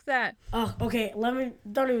think that? Oh, okay.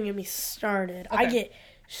 Don't even get me started. Okay. I get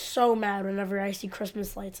so mad whenever I see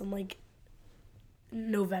Christmas lights in like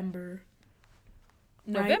November.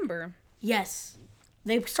 November. Right? Yes,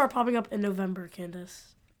 they start popping up in November,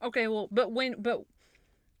 Candace. Okay, well, but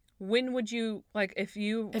when would you, like, if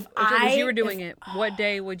you were doing it, what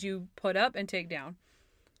day would you put up and take down?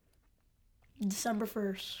 December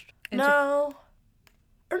 1st. No.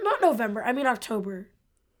 Or not November. I mean October.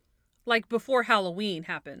 Like before Halloween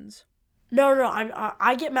happens. No.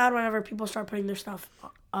 I get mad whenever people start putting their stuff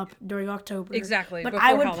up during October. Exactly. But before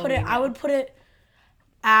I would Halloween, I would put it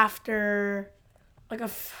after, like a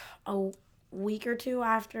week or 2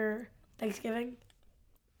 after Thanksgiving.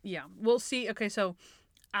 Yeah. We'll see. Okay, so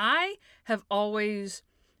I have always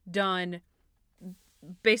done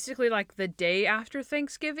basically like the day after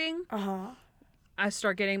Thanksgiving. I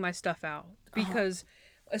start getting my stuff out because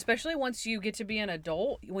especially once you get to be an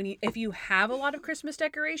adult, if you have a lot of Christmas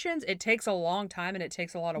decorations, it takes a long time and it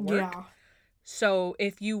takes a lot of work. Yeah. So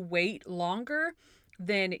if you wait longer,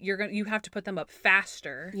 then you have to put them up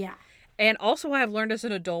faster. Yeah. And also, I have learned as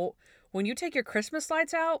an adult, when you take your Christmas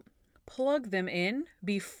lights out, plug them in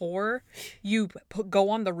before you go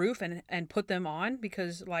on the roof and put them on,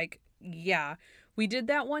 because, like, we did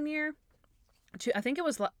that one year. I think it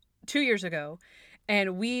was 2 years ago,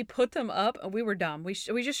 and we put them up. And we were dumb. We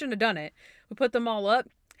just shouldn't have done it. We put them all up.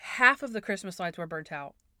 Half of the Christmas lights were burnt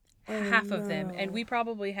out. Half of them, and we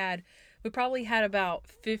probably had about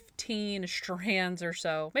 15 strands or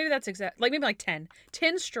so. Maybe that's maybe like 10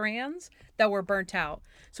 strands that were burnt out.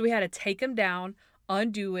 So we had to take them down,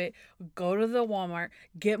 undo it, go to the Walmart,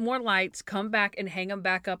 get more lights, come back and hang them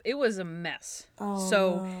back up. It was a mess.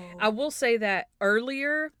 So I will say that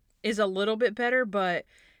earlier is a little bit better, but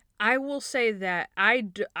I will say that I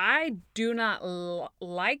do not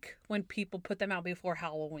like when people put them out before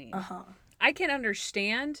Halloween. I can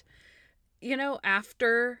understand,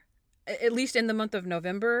 after, at least in the month of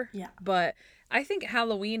November. Yeah. But I think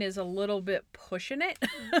Halloween is a little bit pushing it.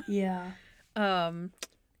 Yeah.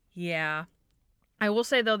 Yeah. I will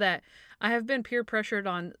say, though, that I have been peer pressured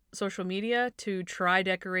on social media to try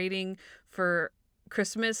decorating for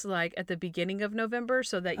Christmas, like, at the beginning of November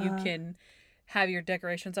so that you can have your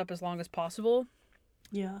decorations up as long as possible.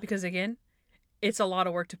 Yeah. Because, again, it's a lot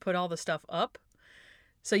of work to put all the stuff up.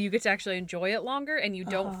 So you get to actually enjoy it longer and you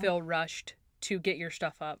don't feel rushed to get your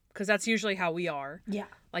stuff up. Because that's usually how we are. Yeah.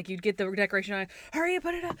 Like, you'd get the decoration on, hurry,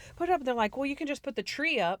 put it up. They're like, well, you can just put the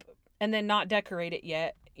tree up and then not decorate it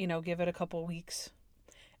yet. Give it a couple weeks.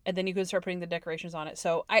 And then you can start putting the decorations on it.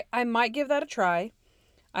 So I might give that a try.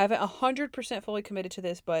 I haven't 100% fully committed to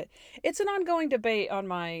this, but it's an ongoing debate on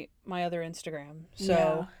my other Instagram.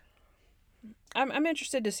 So I'm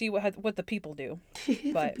interested to see what the people do.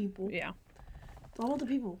 But the people. Yeah. It's all about the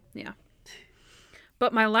people. Yeah.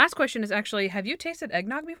 But my last question is actually, have you tasted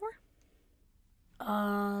eggnog before?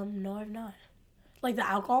 No, I've not. Like the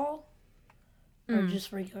alcohol? Or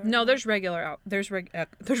just regular? No, there's regular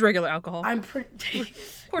alcohol. I'm pretty.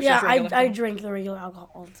 Of course Yeah, there's regular I alcohol. drink the regular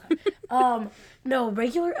alcohol all the time. No,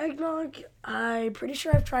 regular eggnog, I'm pretty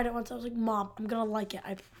sure I've tried it once. I was like, Mom, I'm gonna like it,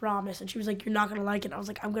 I promise. And she was like, you're not gonna like it. I was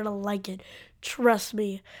like, I'm gonna like it. Trust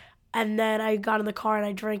me. And then I got in the car and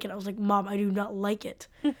I drank it. I was like, Mom, I do not like it.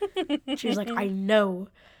 She was like, I know.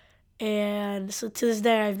 And so to this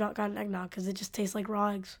day, I've not gotten eggnog because it just tastes like raw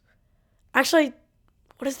eggs. Actually,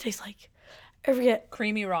 what does it taste like? I forget.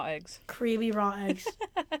 Creamy raw eggs. Creamy raw eggs.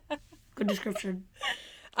 Good description.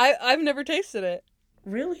 I've never tasted it.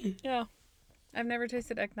 Really? Yeah. I've never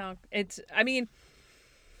tasted eggnog. I mean,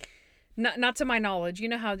 not to my knowledge. You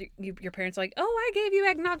know how your parents are like, oh, I gave you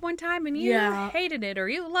eggnog one time and you hated it or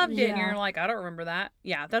you loved it. And you're like, I don't remember that.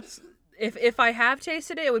 Yeah, that's, if I have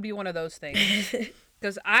tasted it, it would be one of those things.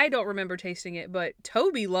 Because I don't remember tasting it, but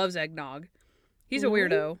Toby loves eggnog. He's a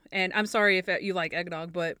weirdo. And I'm sorry if you like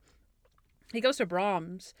eggnog, but he goes to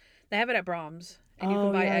Brahms. They have it at Brahms. And you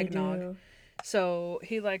can buy eggnog. So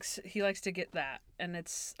he likes to get that, and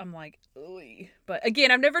I'm like, ooh. But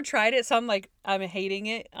again, I've never tried it, so I'm hating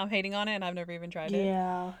it. I'm hating on it, and I've never even tried it.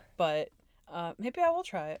 Yeah. But maybe I will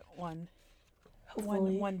try it one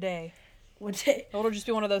day. One day. It'll just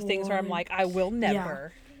be one of those things where I'm like, I will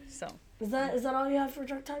never. Yeah. So. Is that all you have for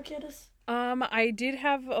Drunk Time, Candace? I did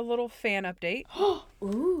have a little fan update.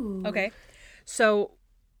 Ooh. Okay. So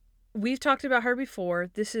we've talked about her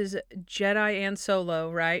before. This is Jedi and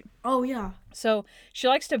Solo, right? Oh, yeah. So she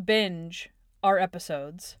likes to binge our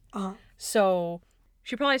episodes. Uh-huh. So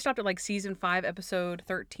she probably stopped at like season 5, episode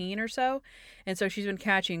 13 or so. And so she's been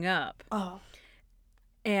catching up. Uh-huh.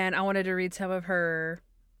 And I wanted to read some of her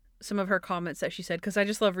comments that she said, because I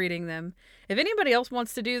just love reading them. If anybody else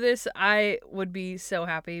wants to do this, I would be so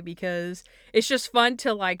happy, because it's just fun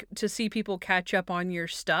to see people catch up on your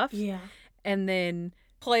stuff. Yeah. And then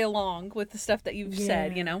play along with the stuff that you've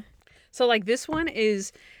said, So like this one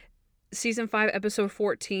is season 5, episode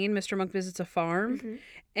 14, Mr. Monk Visits a Farm. Mm-hmm.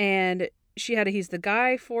 And she had He's the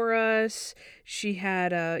Guy for us. She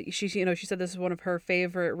had she said this is one of her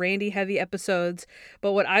favorite Randy heavy episodes.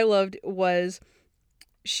 But what I loved was,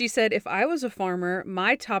 she said, if I was a farmer,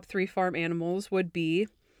 my top 3 farm animals would be,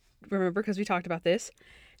 remember, because we talked about this,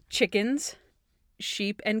 chickens,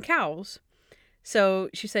 sheep, and cows. So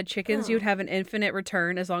she said chickens, you'd have an infinite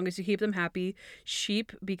return as long as you keep them happy.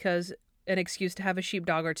 Sheep, because an excuse to have a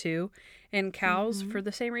sheepdog or two. And cows, for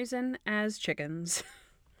the same reason as chickens.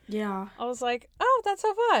 Yeah. I was like, oh, that's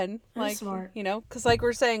so fun. That's smart. Because like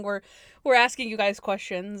we're saying, we're asking you guys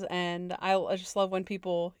questions, and I just love when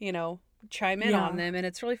people, chime in on them, and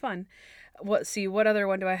it's really fun. What other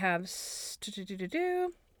one do I have?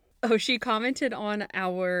 Oh, she commented on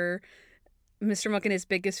our Mr. Monk and his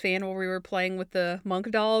biggest fan while we were playing with the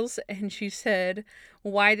Monk dolls, and she said,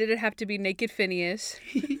 why did it have to be naked Phineas?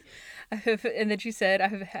 And then she said,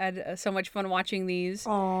 I've had so much fun watching these.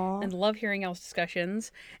 Aww. And love hearing y'all's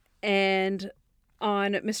discussions. And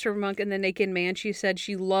on Mr. Monk and the Naked Man, she said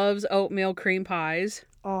she loves oatmeal cream pies.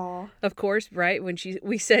 Aww. Of course, right? When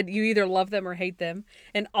we said you either love them or hate them.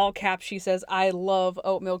 In all caps, she says, I love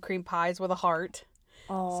oatmeal cream pies with a heart.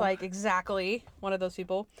 Aww. It's like exactly one of those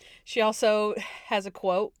people. She also has a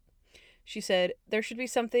quote. She said, there should be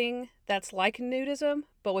something that's like nudism,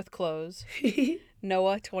 but with clothes.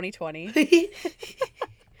 Noah 2020.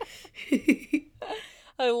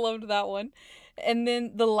 I loved that one. And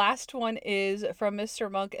then the last one is from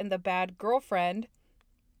Mr. Monk and the Bad Girlfriend.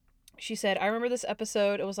 She said, I remember this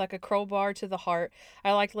episode. It was like a crowbar to the heart.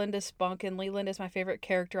 I liked Linda Spunk, and Leland is my favorite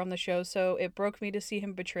character on the show, so it broke me to see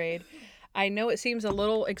him betrayed. I know it seems a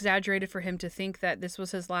little exaggerated for him to think that this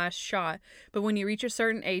was his last shot, but when you reach a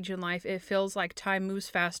certain age in life, it feels like time moves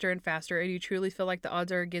faster and faster, and you truly feel like the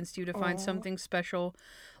odds are against you to find something special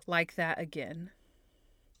like that again.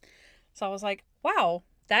 So I was like, wow,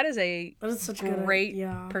 that is such great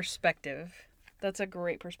perspective. That's a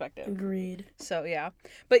great perspective. Agreed. So yeah.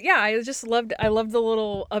 But yeah, I loved the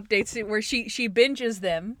little updates where she binges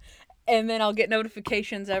them. And then I'll get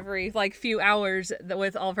notifications every few hours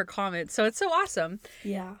with all of her comments. So it's so awesome.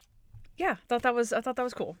 Yeah. Yeah, I thought that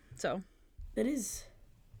was cool. So it is.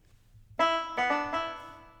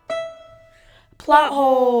 Plot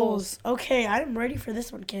holes. Okay, I'm ready for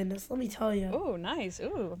this one, Candace. Let me tell you. Oh, nice.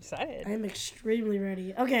 Ooh, I'm excited. I am extremely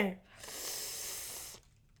ready. Okay.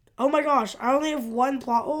 Oh my gosh, I only have one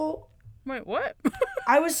plot hole. Wait, what?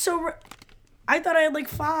 I was so I thought I had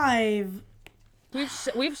 5.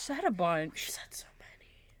 We've said a bunch. We've said so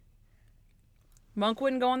many. Monk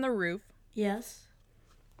wouldn't go on the roof. Yes.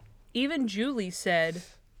 Even Julie said,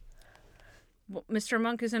 well, Mr.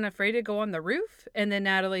 Monk isn't afraid to go on the roof. And then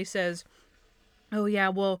Natalie says, oh yeah,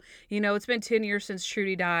 well, it's been 10 years since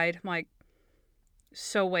Trudy died. I'm like,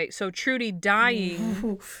 so wait, so Trudy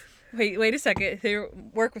dying. wait a second. Here,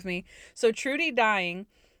 work with me. So Trudy dying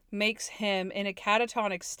makes him in a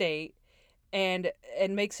catatonic state. And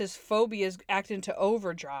makes his phobias act into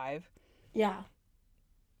overdrive. Yeah.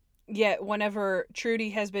 Yet whenever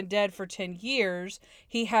Trudy has been dead for 10 years,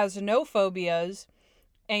 he has no phobias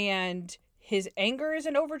and his anger is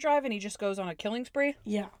in overdrive and he just goes on a killing spree.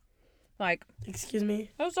 Yeah. Like, Excuse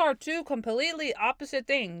me? those are two completely opposite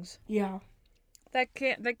things. Yeah. That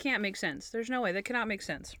can't make sense. There's no way. That cannot make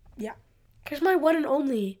sense. Yeah. Here's my one and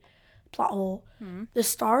only plot hole. The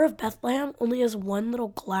Star of Bethlehem only has one little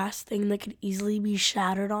glass thing that could easily be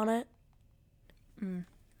shattered on it.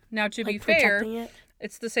 Now, to be Like fair, protecting it.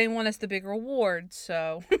 it's the same one as the big reward,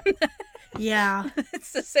 so Yeah,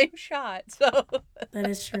 it's the same shot. So that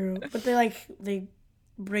is true. But they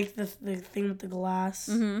break the thing with the glass.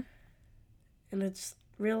 And it's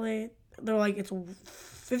really, they're like, it's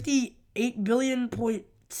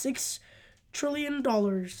 $58.6 trillion.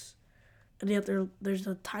 And yet there's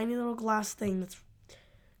a tiny little glass thing that's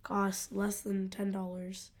costs less than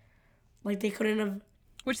 $10. Like, they couldn't have,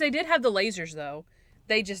 which they did have the lasers though.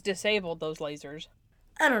 They just disabled those lasers.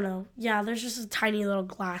 I don't know. Yeah, there's just a tiny little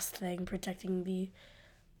glass thing protecting the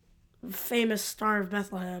famous Star of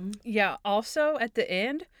Bethlehem. Yeah, also at the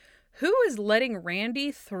end, who is letting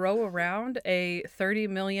Randy throw around a $30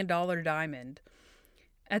 million diamond?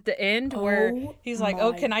 At the end where he's like,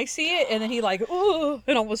 "Oh, can I see it?" And then he like, "Ooh,"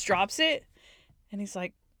 and almost drops it. And he's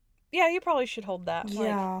like, "Yeah, you probably should hold that."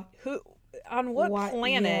 Yeah. Like, on what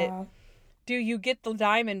planet do you get the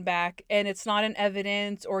diamond back and it's not in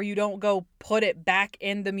evidence, or you don't go put it back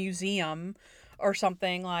in the museum or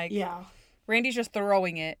something? Like, Yeah. Randy's just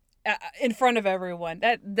throwing it in front of everyone.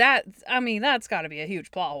 That's got to be a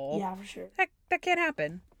huge plot hole. Yeah, for sure. That can't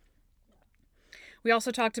happen. We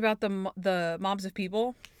also talked about the mobs of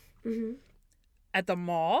people at the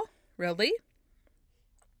mall. Really?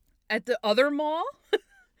 At the other mall?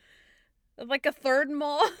 Like a third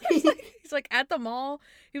mall? He's like at the mall.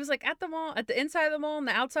 He was like at the mall, at the inside of the mall and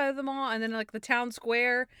the outside of the mall, and then like the town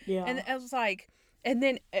square. Yeah. And I was like, and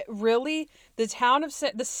then really the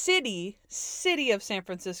city of San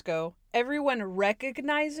Francisco, everyone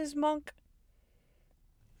recognizes Monk.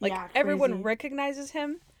 Like, yeah, everyone recognizes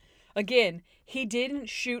him. Again, he didn't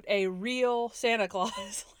shoot a real Santa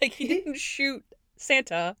Claus. Like, he didn't shoot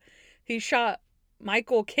Santa. He shot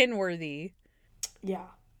Michael Kenworthy. Yeah.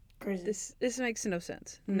 Crazy. This makes no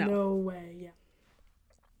sense. No. No way, yeah.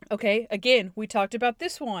 Okay, again, we talked about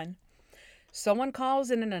this one. Someone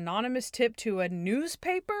calls in an anonymous tip to a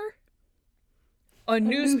newspaper? A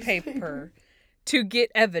newspaper to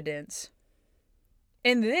get evidence.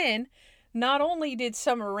 And then, not only did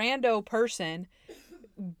some rando person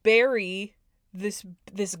bury this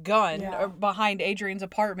gun behind Adrian's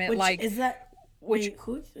apartment, is that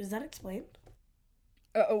explained?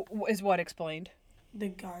 Is what explained? The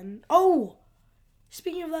gun. Oh,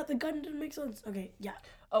 speaking of that, the gun didn't make sense. Okay, yeah.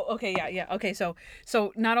 Oh, okay, yeah. Okay, so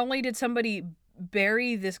not only did somebody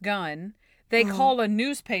bury this gun, they call a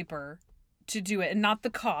newspaper to do it and not the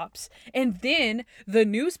cops. And then the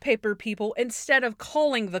newspaper people, instead of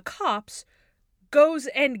calling the cops, goes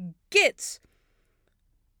and gets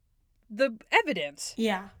the evidence.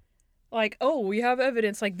 Yeah. Like, oh, we have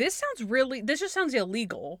evidence. Like, this just sounds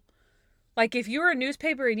illegal. Like, if you're a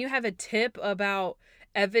newspaper and you have a tip about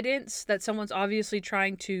evidence that someone's obviously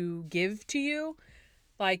trying to give to you,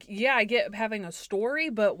 like, yeah, I get having a story,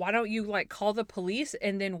 but why don't you, like, call the police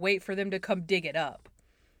and then wait for them to come dig it up?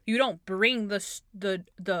 You don't bring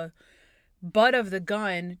the butt of the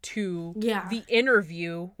gun to the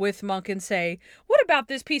interview with Monk and say, what about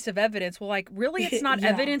this piece of evidence? Well, like, really, it's not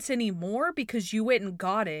evidence anymore because you went and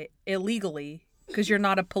got it illegally because you're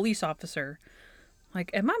not a police officer. Like,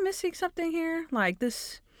 am I missing something here? Like,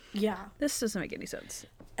 this doesn't make any sense.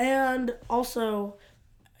 And also,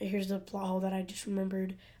 here's the plot hole that I just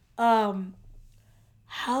remembered. How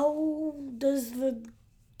does the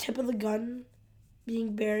tip of the gun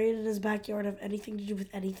being buried in his backyard have anything to do with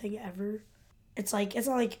anything ever? It's not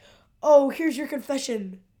like, oh, here's your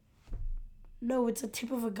confession. No, it's a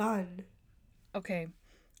tip of a gun. Okay.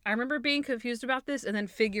 I remember being confused about this and then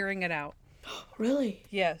figuring it out. Really?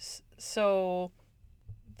 Yes. So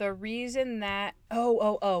the reason that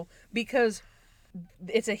because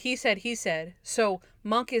it's a he said. So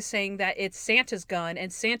Monk is saying that it's Santa's gun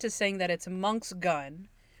and Santa's saying that it's Monk's gun.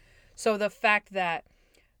 So the fact that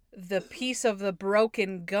the piece of the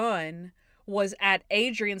broken gun was at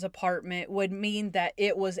Adrian's apartment would mean that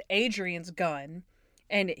it was Adrian's gun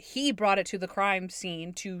and he brought it to the crime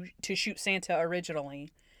scene to shoot Santa originally.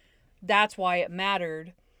 That's why it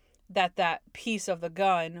mattered that piece of the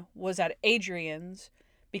gun was at Adrian's,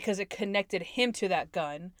 because it connected him to that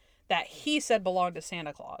gun that he said belonged to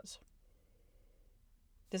Santa Claus.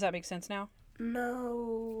 Does that make sense now?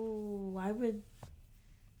 No. Why would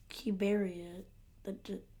he bury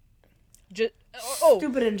it? Just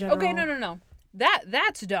Stupid in general. Okay, no.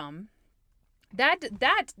 That's dumb. That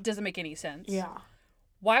doesn't make any sense. Yeah.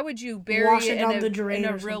 Why would you bury Wash it down the in drain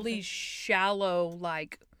a or really something. shallow,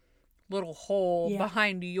 like, little hole Yeah.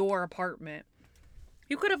 behind your apartment?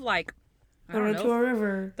 You could have, like, I Throw don't it know, into a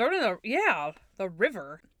river. thrown in the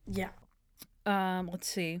river. Yeah. Let's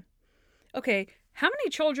see. Okay, how many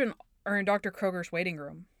children are in Dr. Kroger's waiting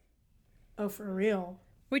room? Oh, for real.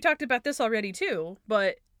 We talked about this already too,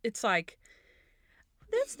 but it's like,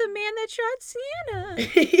 that's the man that shot Santa.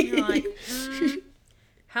 And you're like,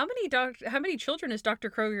 how many children is Dr.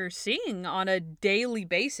 Kroger seeing on a daily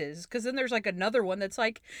basis? Because then there's like another one that's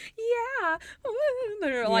like, yeah, and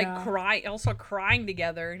they're like also crying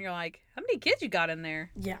together, and you're like, how many kids you got in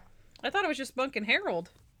there? Yeah. I thought it was just Monk and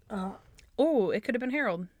Harold. Uh, Oh, it could have been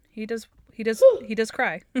Harold. He does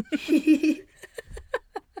cry.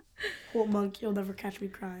 Well, Monk, you'll never catch me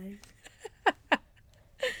crying.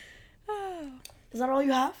 Is that all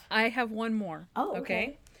you have? I have one more. Oh,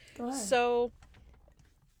 okay. Go ahead. So,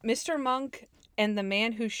 Mr. Monk and the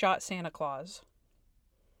man who shot Santa Claus.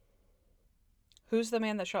 Who's the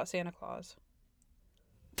man that shot Santa Claus?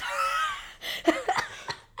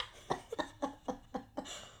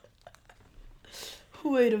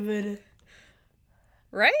 Wait a minute.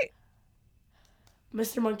 Right?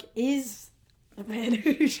 Mr. Monk is the man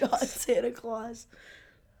who shot Santa Claus.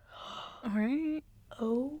 All right.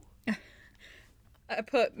 Oh. I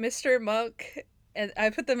put Mr. Monk and I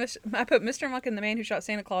put Mr. Monk and the man who shot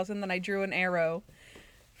Santa Claus, and then I drew an arrow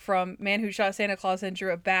from man who shot Santa Claus and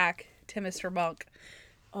drew it back to Mr. Monk.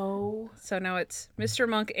 Oh. So now it's Mr.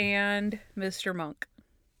 Monk and Mr. Monk.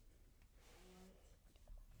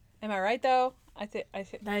 Am I right though? I think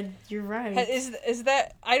That you're right. is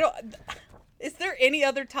that I don't. Is there any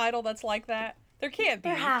other title that's like that? There can't be.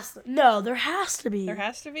 There has to. No, there has to be. There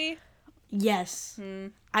has to be. Yes.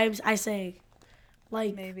 I say,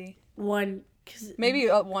 like Maybe. one. Cause Maybe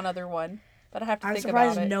one other one, but I have to I'm think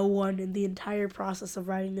about surprised it. no one in the entire process of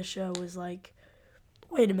writing the show was like,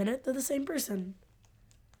 wait a minute, they're the same person.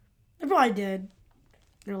 They probably did.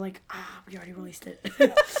 They're like, we already released it.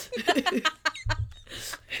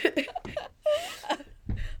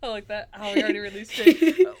 I like that. How we already released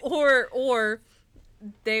it. Or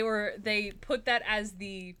they put that as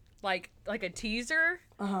the like a teaser.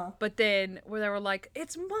 But then where they were like,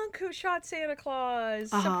 it's Monk who shot Santa Claus.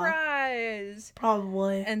 Surprise.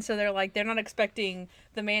 Probably. And so they're not expecting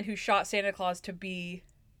the man who shot Santa Claus to be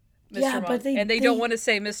Mr. Yeah, Monk. but they don't want to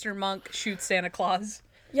say Mr. Monk shoots Santa Claus.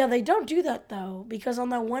 Yeah, they don't do that though, because on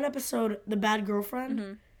that one episode, The Bad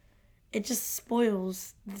Girlfriend, it just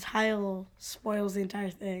spoils the title, spoils the entire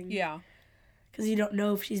thing. Yeah. Because you don't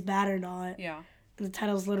know if she's bad or not. Yeah. And the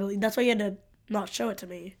title's literally, that's why you had to not show it to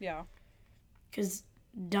me. Yeah. Because,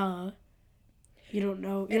 duh, you don't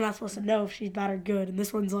know, you're not supposed to know if she's bad or good. And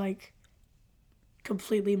this one's like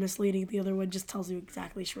completely misleading. The other one just tells you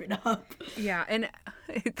exactly straight up. Yeah, and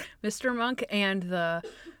Mr. Monk and the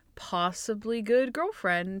possibly good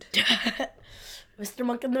girlfriend. Mr.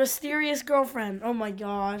 Monk and the mysterious girlfriend. Oh my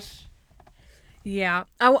gosh. Yeah.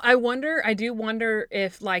 I do wonder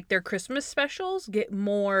if like their Christmas specials get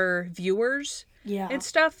more viewers and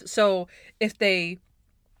stuff. So if they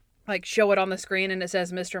like show it on the screen and it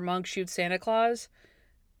says Mr. Monk shoots Santa Claus,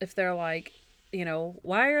 if they're like,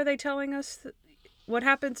 why are they telling us what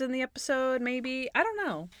happens in the episode? Maybe. I don't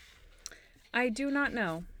know. I do not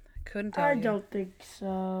know. Couldn't tell you. I don't think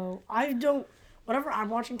so. Whenever I'm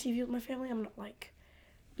watching TV with my family, I'm not like,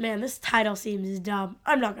 man, this title seems dumb.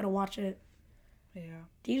 I'm not going to watch it. Yeah.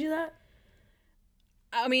 Do you do that?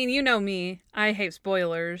 I mean, you know me. I hate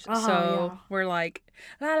spoilers. So we're like,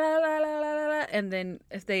 la, la, la, la, la, la, la. And then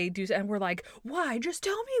if they do, and we're like, why? Just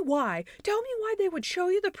tell me why. Tell me why they would show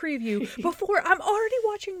you the preview before I'm already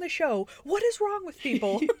watching the show. What is wrong with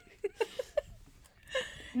people?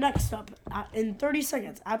 Next up, in 30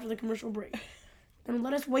 seconds after the commercial break. Then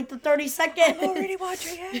let us wait the 30 seconds. I'm already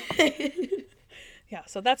watching it. Yeah,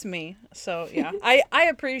 so that's me. So, yeah. I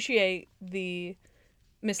appreciate the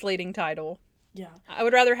misleading title. Yeah. I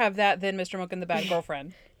would rather have that than Mr. Monk and the Bad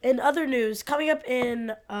Girlfriend. In other news, coming up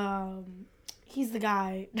in, He's the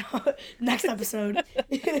Guy, next episode.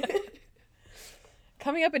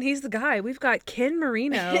 Coming up in He's the Guy, we've got Ken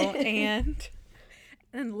Marino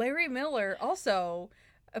and Larry Miller. Also,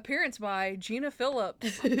 appearance by Gina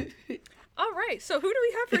Phillips. All right, so who do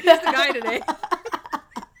we have for He's the Guy today?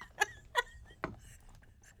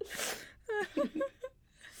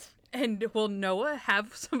 And will Noah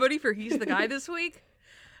have somebody for He's the Guy this week?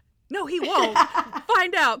 No, he won't.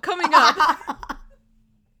 Find out coming up.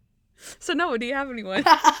 So Noah, do you have anyone?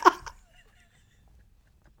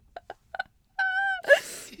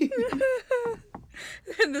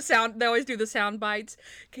 And they always do the sound bites.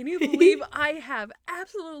 Can you believe I have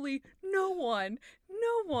absolutely no one?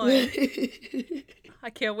 No one. I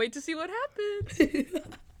can't wait to see what happens.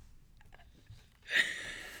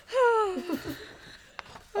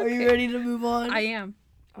 Are you ready to move on? I am.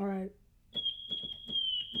 All right.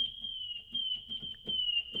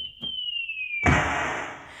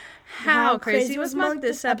 How crazy was Monk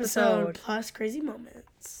this episode? Plus crazy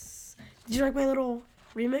moments. Did you like my little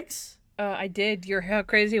remix? I did. Your How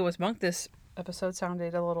Crazy Was Monk this episode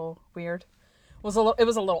sounded a little weird. It was a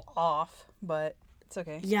little off, but it's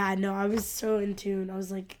okay. Yeah, no, I was so in tune. I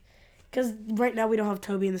was like, because right now we don't have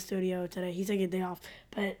Toby in the studio today. He's taking a day off.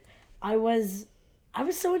 But I was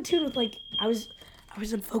so in tune with, like, I was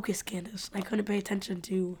in focus, Candace. I couldn't pay attention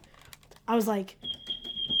to. I was like,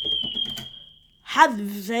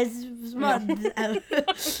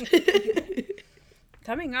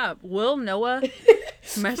 Coming up, will Noah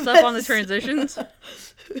mess up on the transitions?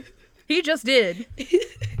 He just did.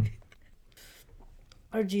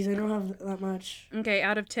 Oh, geez, I don't have that much. Okay,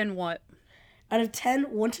 out of 10 what? Out of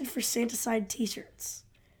 10 Wanted for Santa Side t-shirts.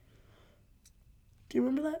 Do you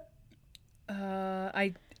remember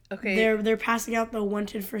that? Okay. They're passing out the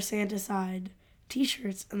Wanted for Santa Side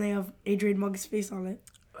t-shirts, and they have Adrian Mugg's face on it.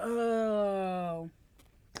 Oh.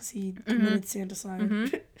 Because he committed Santa Side.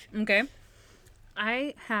 Mm-hmm. Okay.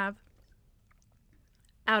 I have,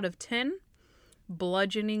 out of 10,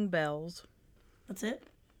 bludgeoning bells. That's it?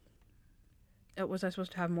 Was I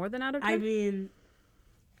supposed to have more than out of 10? I mean,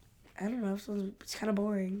 I don't know. It's kind of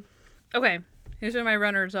boring. Okay. Here's my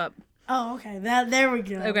runners up. Oh, okay. There we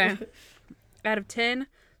go. Okay. Out of 10,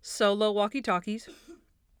 solo walkie-talkies.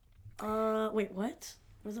 Wait, what?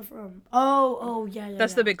 Where's it from? Oh, yeah.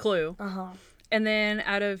 That's the big clue. Uh-huh. And then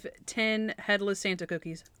out of 10, headless Santa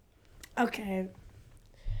cookies. Okay.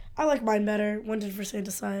 I like mine better. Wanted for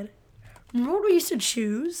Santa Side. Remember when we used to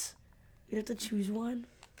choose? We'd have to choose one.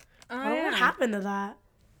 I don't know what happened to that.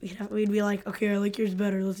 We'd be like, okay, I like yours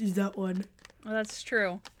better. Let's use that one. Well, that's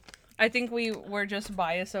true. I think we were just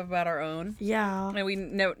biased about our own. Yeah. And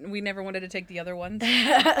we never wanted to take the other ones. So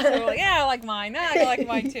we're like, yeah, I like mine. I like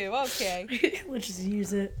mine too. Okay. Let's just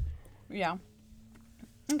use it. Yeah.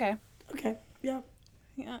 Okay. Okay. Yeah.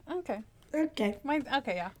 Yeah. Okay. Okay. Mine.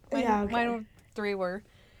 Okay. Yeah. Okay. My three were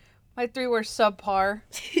subpar.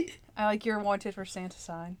 I like your Wanted for Santa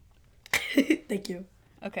Side. Thank you.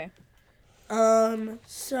 Okay.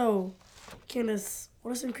 So, Candace,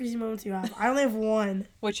 what are some crazy moments you have? I only have one.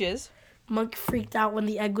 Which is? Monk freaked out when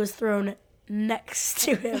the egg was thrown next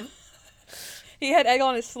to him. He had egg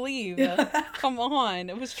on his sleeve. Come on.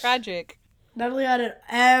 It was tragic. Natalie had it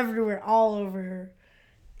everywhere, all over her.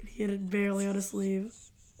 And he had it barely on his sleeve.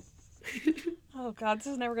 Oh, God. This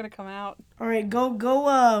is never going to come out. All right, go,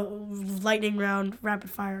 lightning round, rapid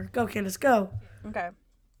fire. Go, Candace, go. Okay.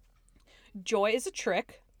 Joy is a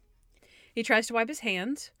trick. He tries to wipe his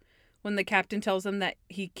hands when the captain tells him that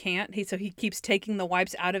he can't. So he keeps taking the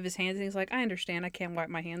wipes out of his hands, and he's like, I understand, I can't wipe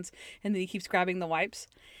my hands. And then he keeps grabbing the wipes.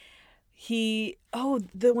 When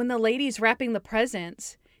the lady's wrapping the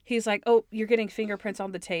presents, he's like, oh, you're getting fingerprints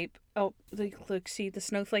on the tape. Oh, look, see, the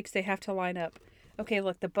snowflakes, they have to line up. Okay,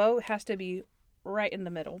 look, the bow has to be right in the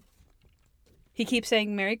middle. He keeps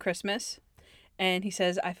saying Merry Christmas, and he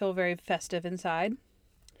says, I feel very festive inside.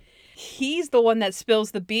 He's the one that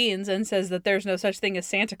spills the beans and says that there's no such thing as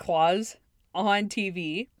Santa Claus on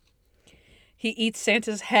TV. He eats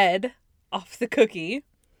Santa's head off the cookie.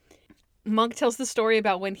 Monk tells the story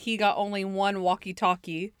about when he got only one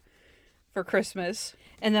walkie-talkie for Christmas.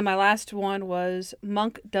 And then my last one was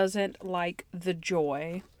Monk doesn't like the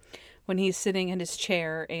joy when he's sitting in his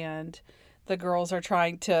chair and the girls are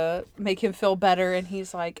trying to make him feel better. And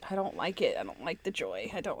he's like, I don't like it. I don't like the joy.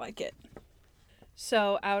 I don't like it.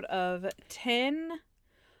 So out of 10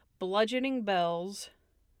 bludgeoning bells,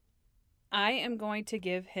 I am going to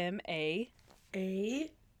give him a 2.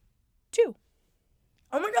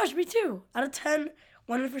 Oh my gosh, me too. Out of 10,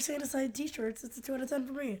 Wanted for Santa Side t-shirts, it's a 2 out of 10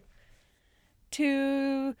 for me.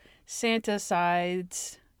 2 Santa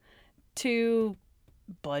Sides, 2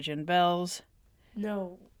 bludgeon bells.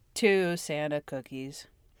 No. 2 Santa cookies.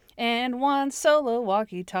 And 1 solo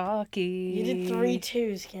walkie-talkie. You did 3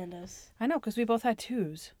 2s, Candace. I know, because we both had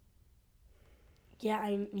 2s. Yeah,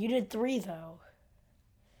 you did 3, though.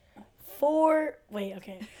 4... Wait,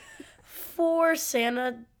 okay. 4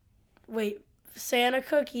 Santa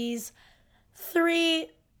cookies. 3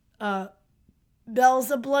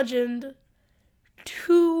 bells of bludgeoned.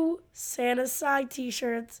 2 Santa Side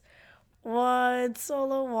t-shirts. 1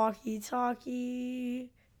 solo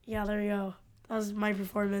walkie-talkie. Yeah, there you go. That was my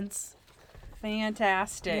performance.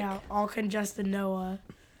 Fantastic. Yeah, all congested Noah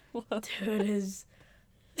doing his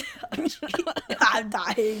I'm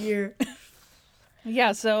dying here.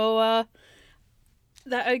 Yeah, so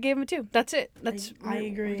that I gave him a 2. That's it. I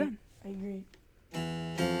agree. We're done. I agree.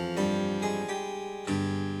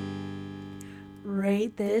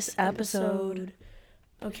 Rate this episode.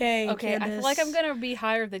 Okay, Okay, Candace. I feel like I'm gonna be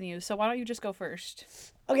higher than you, so why don't you just go first?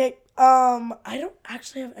 Okay, I don't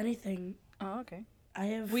actually have anything. Oh, okay. I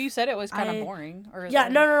have. Well, you said it was kind of boring. Or Yeah,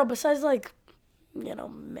 no. Besides, like,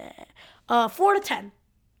 meh. 4 to 10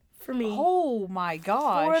 for me. Oh my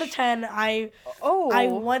gosh. 4 to 10. I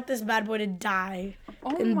want this bad boy to die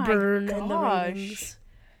and burn in the ratings.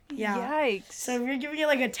 Yeah. Yikes. So if you're giving it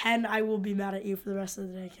like a 10, I will be mad at you for the rest of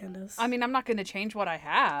the day, Candace. I mean, I'm not gonna change what I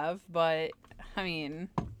have, but I mean,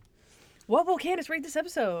 what will Candace rate this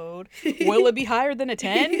episode? Will it be higher than a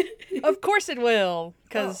 10? Of course it will,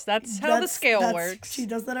 because that's how the scale works. She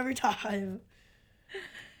does that every time.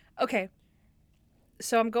 Okay.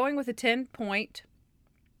 So I'm going with a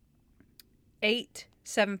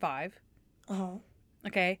 10.875. Uh-huh.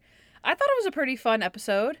 Okay. I thought it was a pretty fun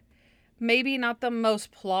episode. Maybe not the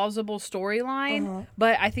most plausible storyline,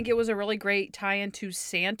 but I think it was a really great tie-in to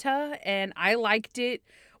Santa, and I liked it.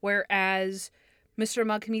 Whereas Mr.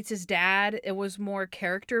 Monk Meets His Dad, it was more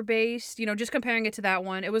character-based. You know, just comparing it to that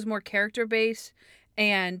one, it was more character-based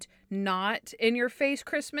and not in-your-face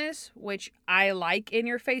Christmas, which I like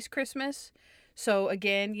in-your-face Christmas. So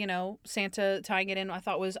again, you know, Santa tying it in, I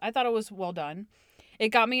thought it was well done. It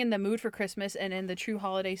got me in the mood for Christmas and in the true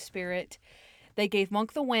holiday spirit. They gave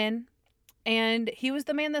Monk the win, and he was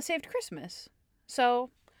the man that saved Christmas. So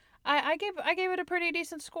I gave it a pretty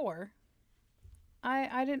decent score.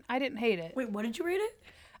 I didn't hate it. Wait, what did you rate it?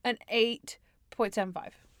 An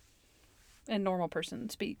 8.75. In normal person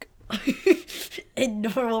speak. In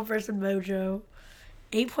normal person mojo.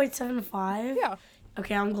 8.75? Yeah.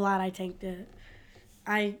 Okay, I'm glad I tanked it.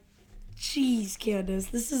 Jeez, Candace,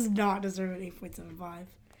 this does not deserve an 8.75.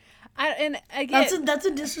 And again, that's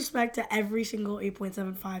a disrespect to every single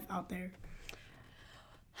 8.75 out there.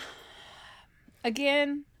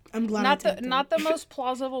 Again, I'm glad not the most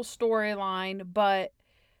plausible storyline, but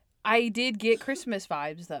I did get Christmas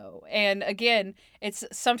vibes though. And again,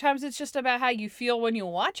 sometimes it's just about how you feel when you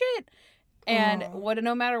watch it. And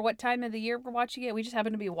no matter what time of the year we're watching it, we just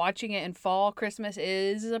happen to be watching it in fall. Christmas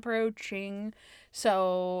is approaching.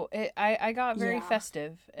 So I got very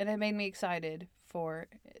festive, and it made me excited for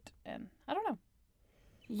it. And I don't know.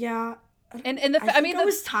 Yeah. I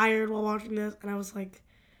was tired while watching this, and I was like,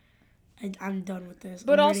 I'm done with this.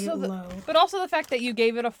 But also the fact that you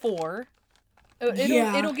gave it a 4.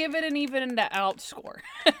 It'll give it an even out score.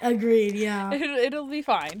 Agreed, yeah. It'll be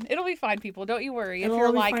fine. It'll be fine, people. Don't you worry. If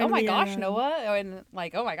you're like, oh my gosh, Noah, and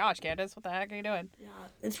like, oh my gosh, Candace, what the heck are you doing? Yeah,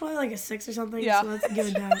 it's probably like a 6 or something. Yeah. So let's give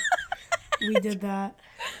it that. We did that.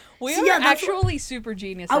 We are actually super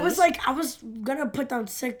geniuses. I was gonna put down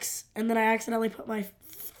 6, and then I accidentally put my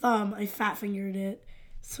thumb, I fat fingered it,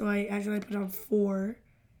 so I accidentally put down 4,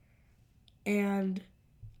 and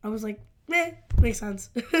I was like, meh, makes sense.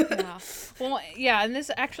 Yeah. Well, yeah, and this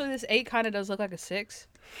 8 kind of does look like a 6,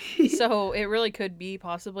 so it really could be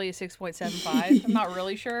possibly a 6.75. I'm not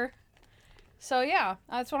really sure. So yeah,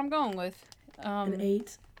 that's what I'm going with. An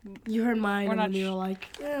 8. You heard mine, and then you were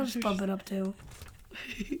like, just bump it up too.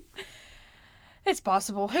 It's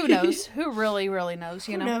possible. Who knows? Who really, really knows,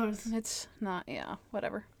 you know? Who knows? It's not,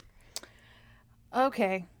 whatever.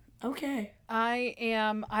 Okay.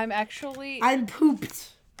 I'm pooped.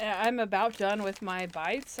 I'm about done with my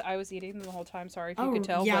bites. I was eating them the whole time. Sorry if you could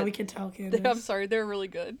tell. Yeah, we can tell, Candace. I'm sorry. They're really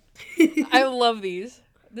good. I love these.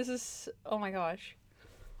 This is, oh my gosh.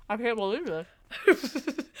 I can't believe this.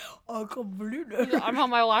 I can't believe it. I'm on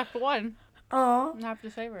my last one. Aw. I have to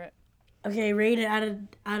savor it. Okay, rate it out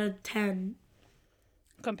of 10.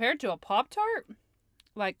 Compared to a Pop-Tart,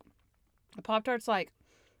 like, a Pop-Tart's like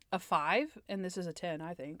a 5, and this is a 10,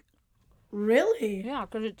 I think. Really? Yeah,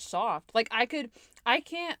 because it's soft. Like, I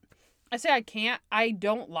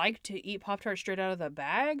don't like to eat Pop-Tarts straight out of the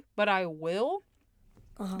bag, but I will.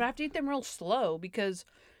 But I have to eat them real slow because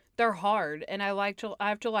they're hard, and I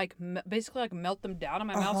have to basically melt them down in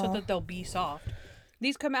my mouth so that they'll be soft.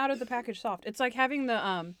 These come out of the package soft. It's like having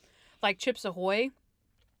the Chips Ahoy,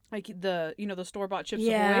 like the store-bought Chips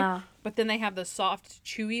Ahoy, but then they have the soft,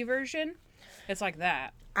 chewy version. It's like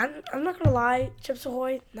that. I'm not gonna lie, Chips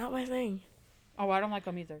Ahoy, not my thing. Oh, I don't like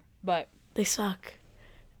them either, but they suck.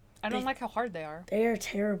 I don't like how hard they are. They are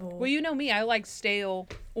terrible. Well, you know me, I like stale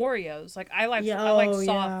Oreos. Like I like soft.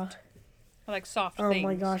 Yeah. I like soft things. Oh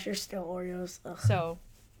my gosh, you're stale Oreos. Ugh. So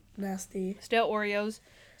nasty. Stale Oreos,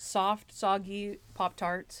 soft, soggy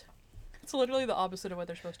Pop-Tarts. It's literally the opposite of what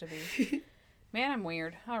they're supposed to be. Man, I'm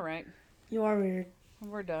weird. All right. You are weird.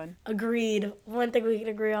 We're done. Agreed. One thing we can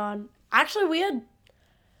agree on. Actually, we had...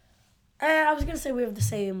 I was going to say we have the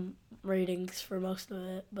same ratings for most of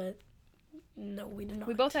it, but no, we did not.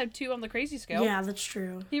 We both had 2 on the crazy scale. Yeah, that's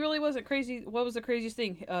true. He really wasn't crazy. What was the craziest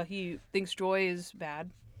thing? He thinks joy is bad.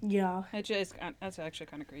 Yeah. That's actually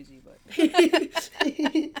kind of crazy, but...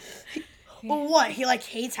 Well, what? He,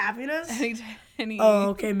 hates happiness? and he, Oh,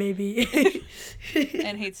 okay, maybe.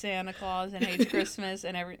 and hates Santa Claus and hates Christmas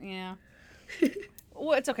and everything. Yeah.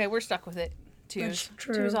 Well, it's okay. We're stuck with it. 2s. That's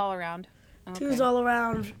true. 2s all around. Okay. 2s all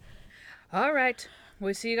around. All right.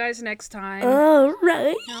 We'll see you guys next time. All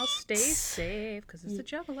right. Now stay safe, because it's a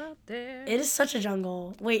jungle out there. It is such a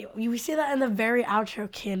jungle. Wait, we see that in the very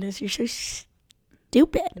outro, Candace. You're so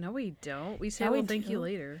stupid. No, we don't. We say Yeah, we we'll thank you do.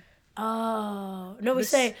 later. Oh. No, we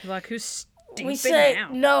say... Like, who's stupid We say now?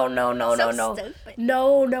 no. Stupid.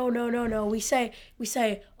 No. We say,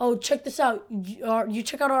 oh, check this out. You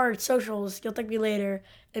check out our socials. You'll thank me later,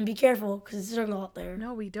 and be careful because it's a jungle out there.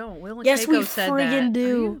 No, we don't. Will and Yes, Keiko we said friggin' that. do.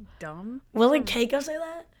 Are you dumb? Will and Keiko say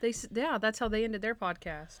that? Yeah, that's how they ended their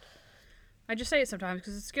podcast. I just say it sometimes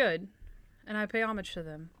because it's good, and I pay homage to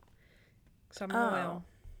them. Because I'm loyal.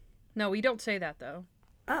 No, we don't say that though.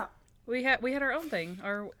 Oh. We had our own thing.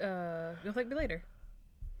 You'll thank me later.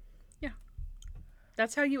 Yeah.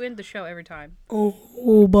 That's how you end the show every time.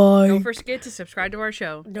 Oh, bye. Don't forget to subscribe to our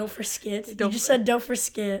show. Don't forget. You just said don't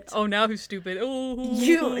forget. Oh, now who's stupid? Oh,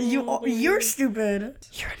 You're stupid.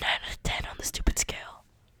 You're a 9 out of 10 on the stupid scale.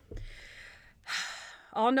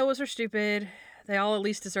 All Noahs are stupid. They all at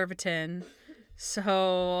least deserve a 10.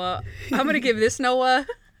 So I'm gonna give this Noah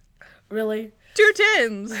Really? 2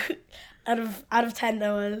 10s. Out of 10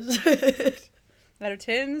 Noahs. Out of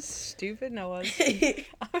 10 stupid Noahs.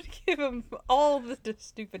 I'm gonna give him all the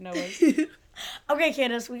stupid Noahs. Okay,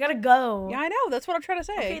 Candace, we gotta go. Yeah, I know. That's what I'm trying to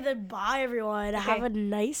say. Okay, then bye, everyone. Have a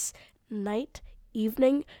nice night,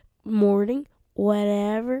 evening, morning,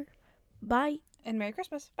 whatever. Bye. And Merry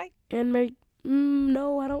Christmas. Bye. And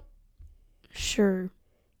no, I don't. Sure.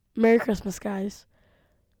 Merry Christmas, guys.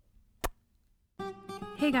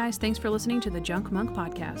 Hey guys, thanks for listening to the Junk Monk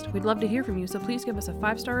Podcast. We'd love to hear from you, so please give us a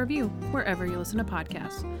 5-star review wherever you listen to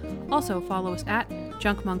podcasts. Also, follow us at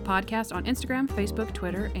Junk Monk Podcast on Instagram, Facebook,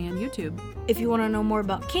 Twitter, and YouTube. If you want to know more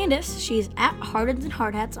about Candace, she's at Hardens and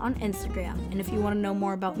Hardhats on Instagram. And if you want to know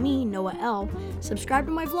more about me, Noah L., subscribe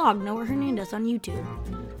to my vlog, Noah Hernandez, on YouTube.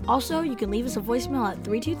 Also, you can leave us a voicemail at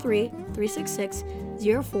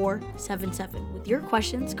 323-366-0477 with your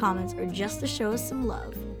questions, comments, or just to show us some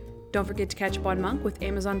love. Don't forget to catch up on Monk with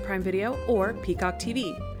Amazon Prime Video or Peacock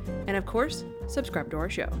TV. And of course, subscribe to our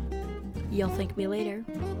show. You'll thank me later.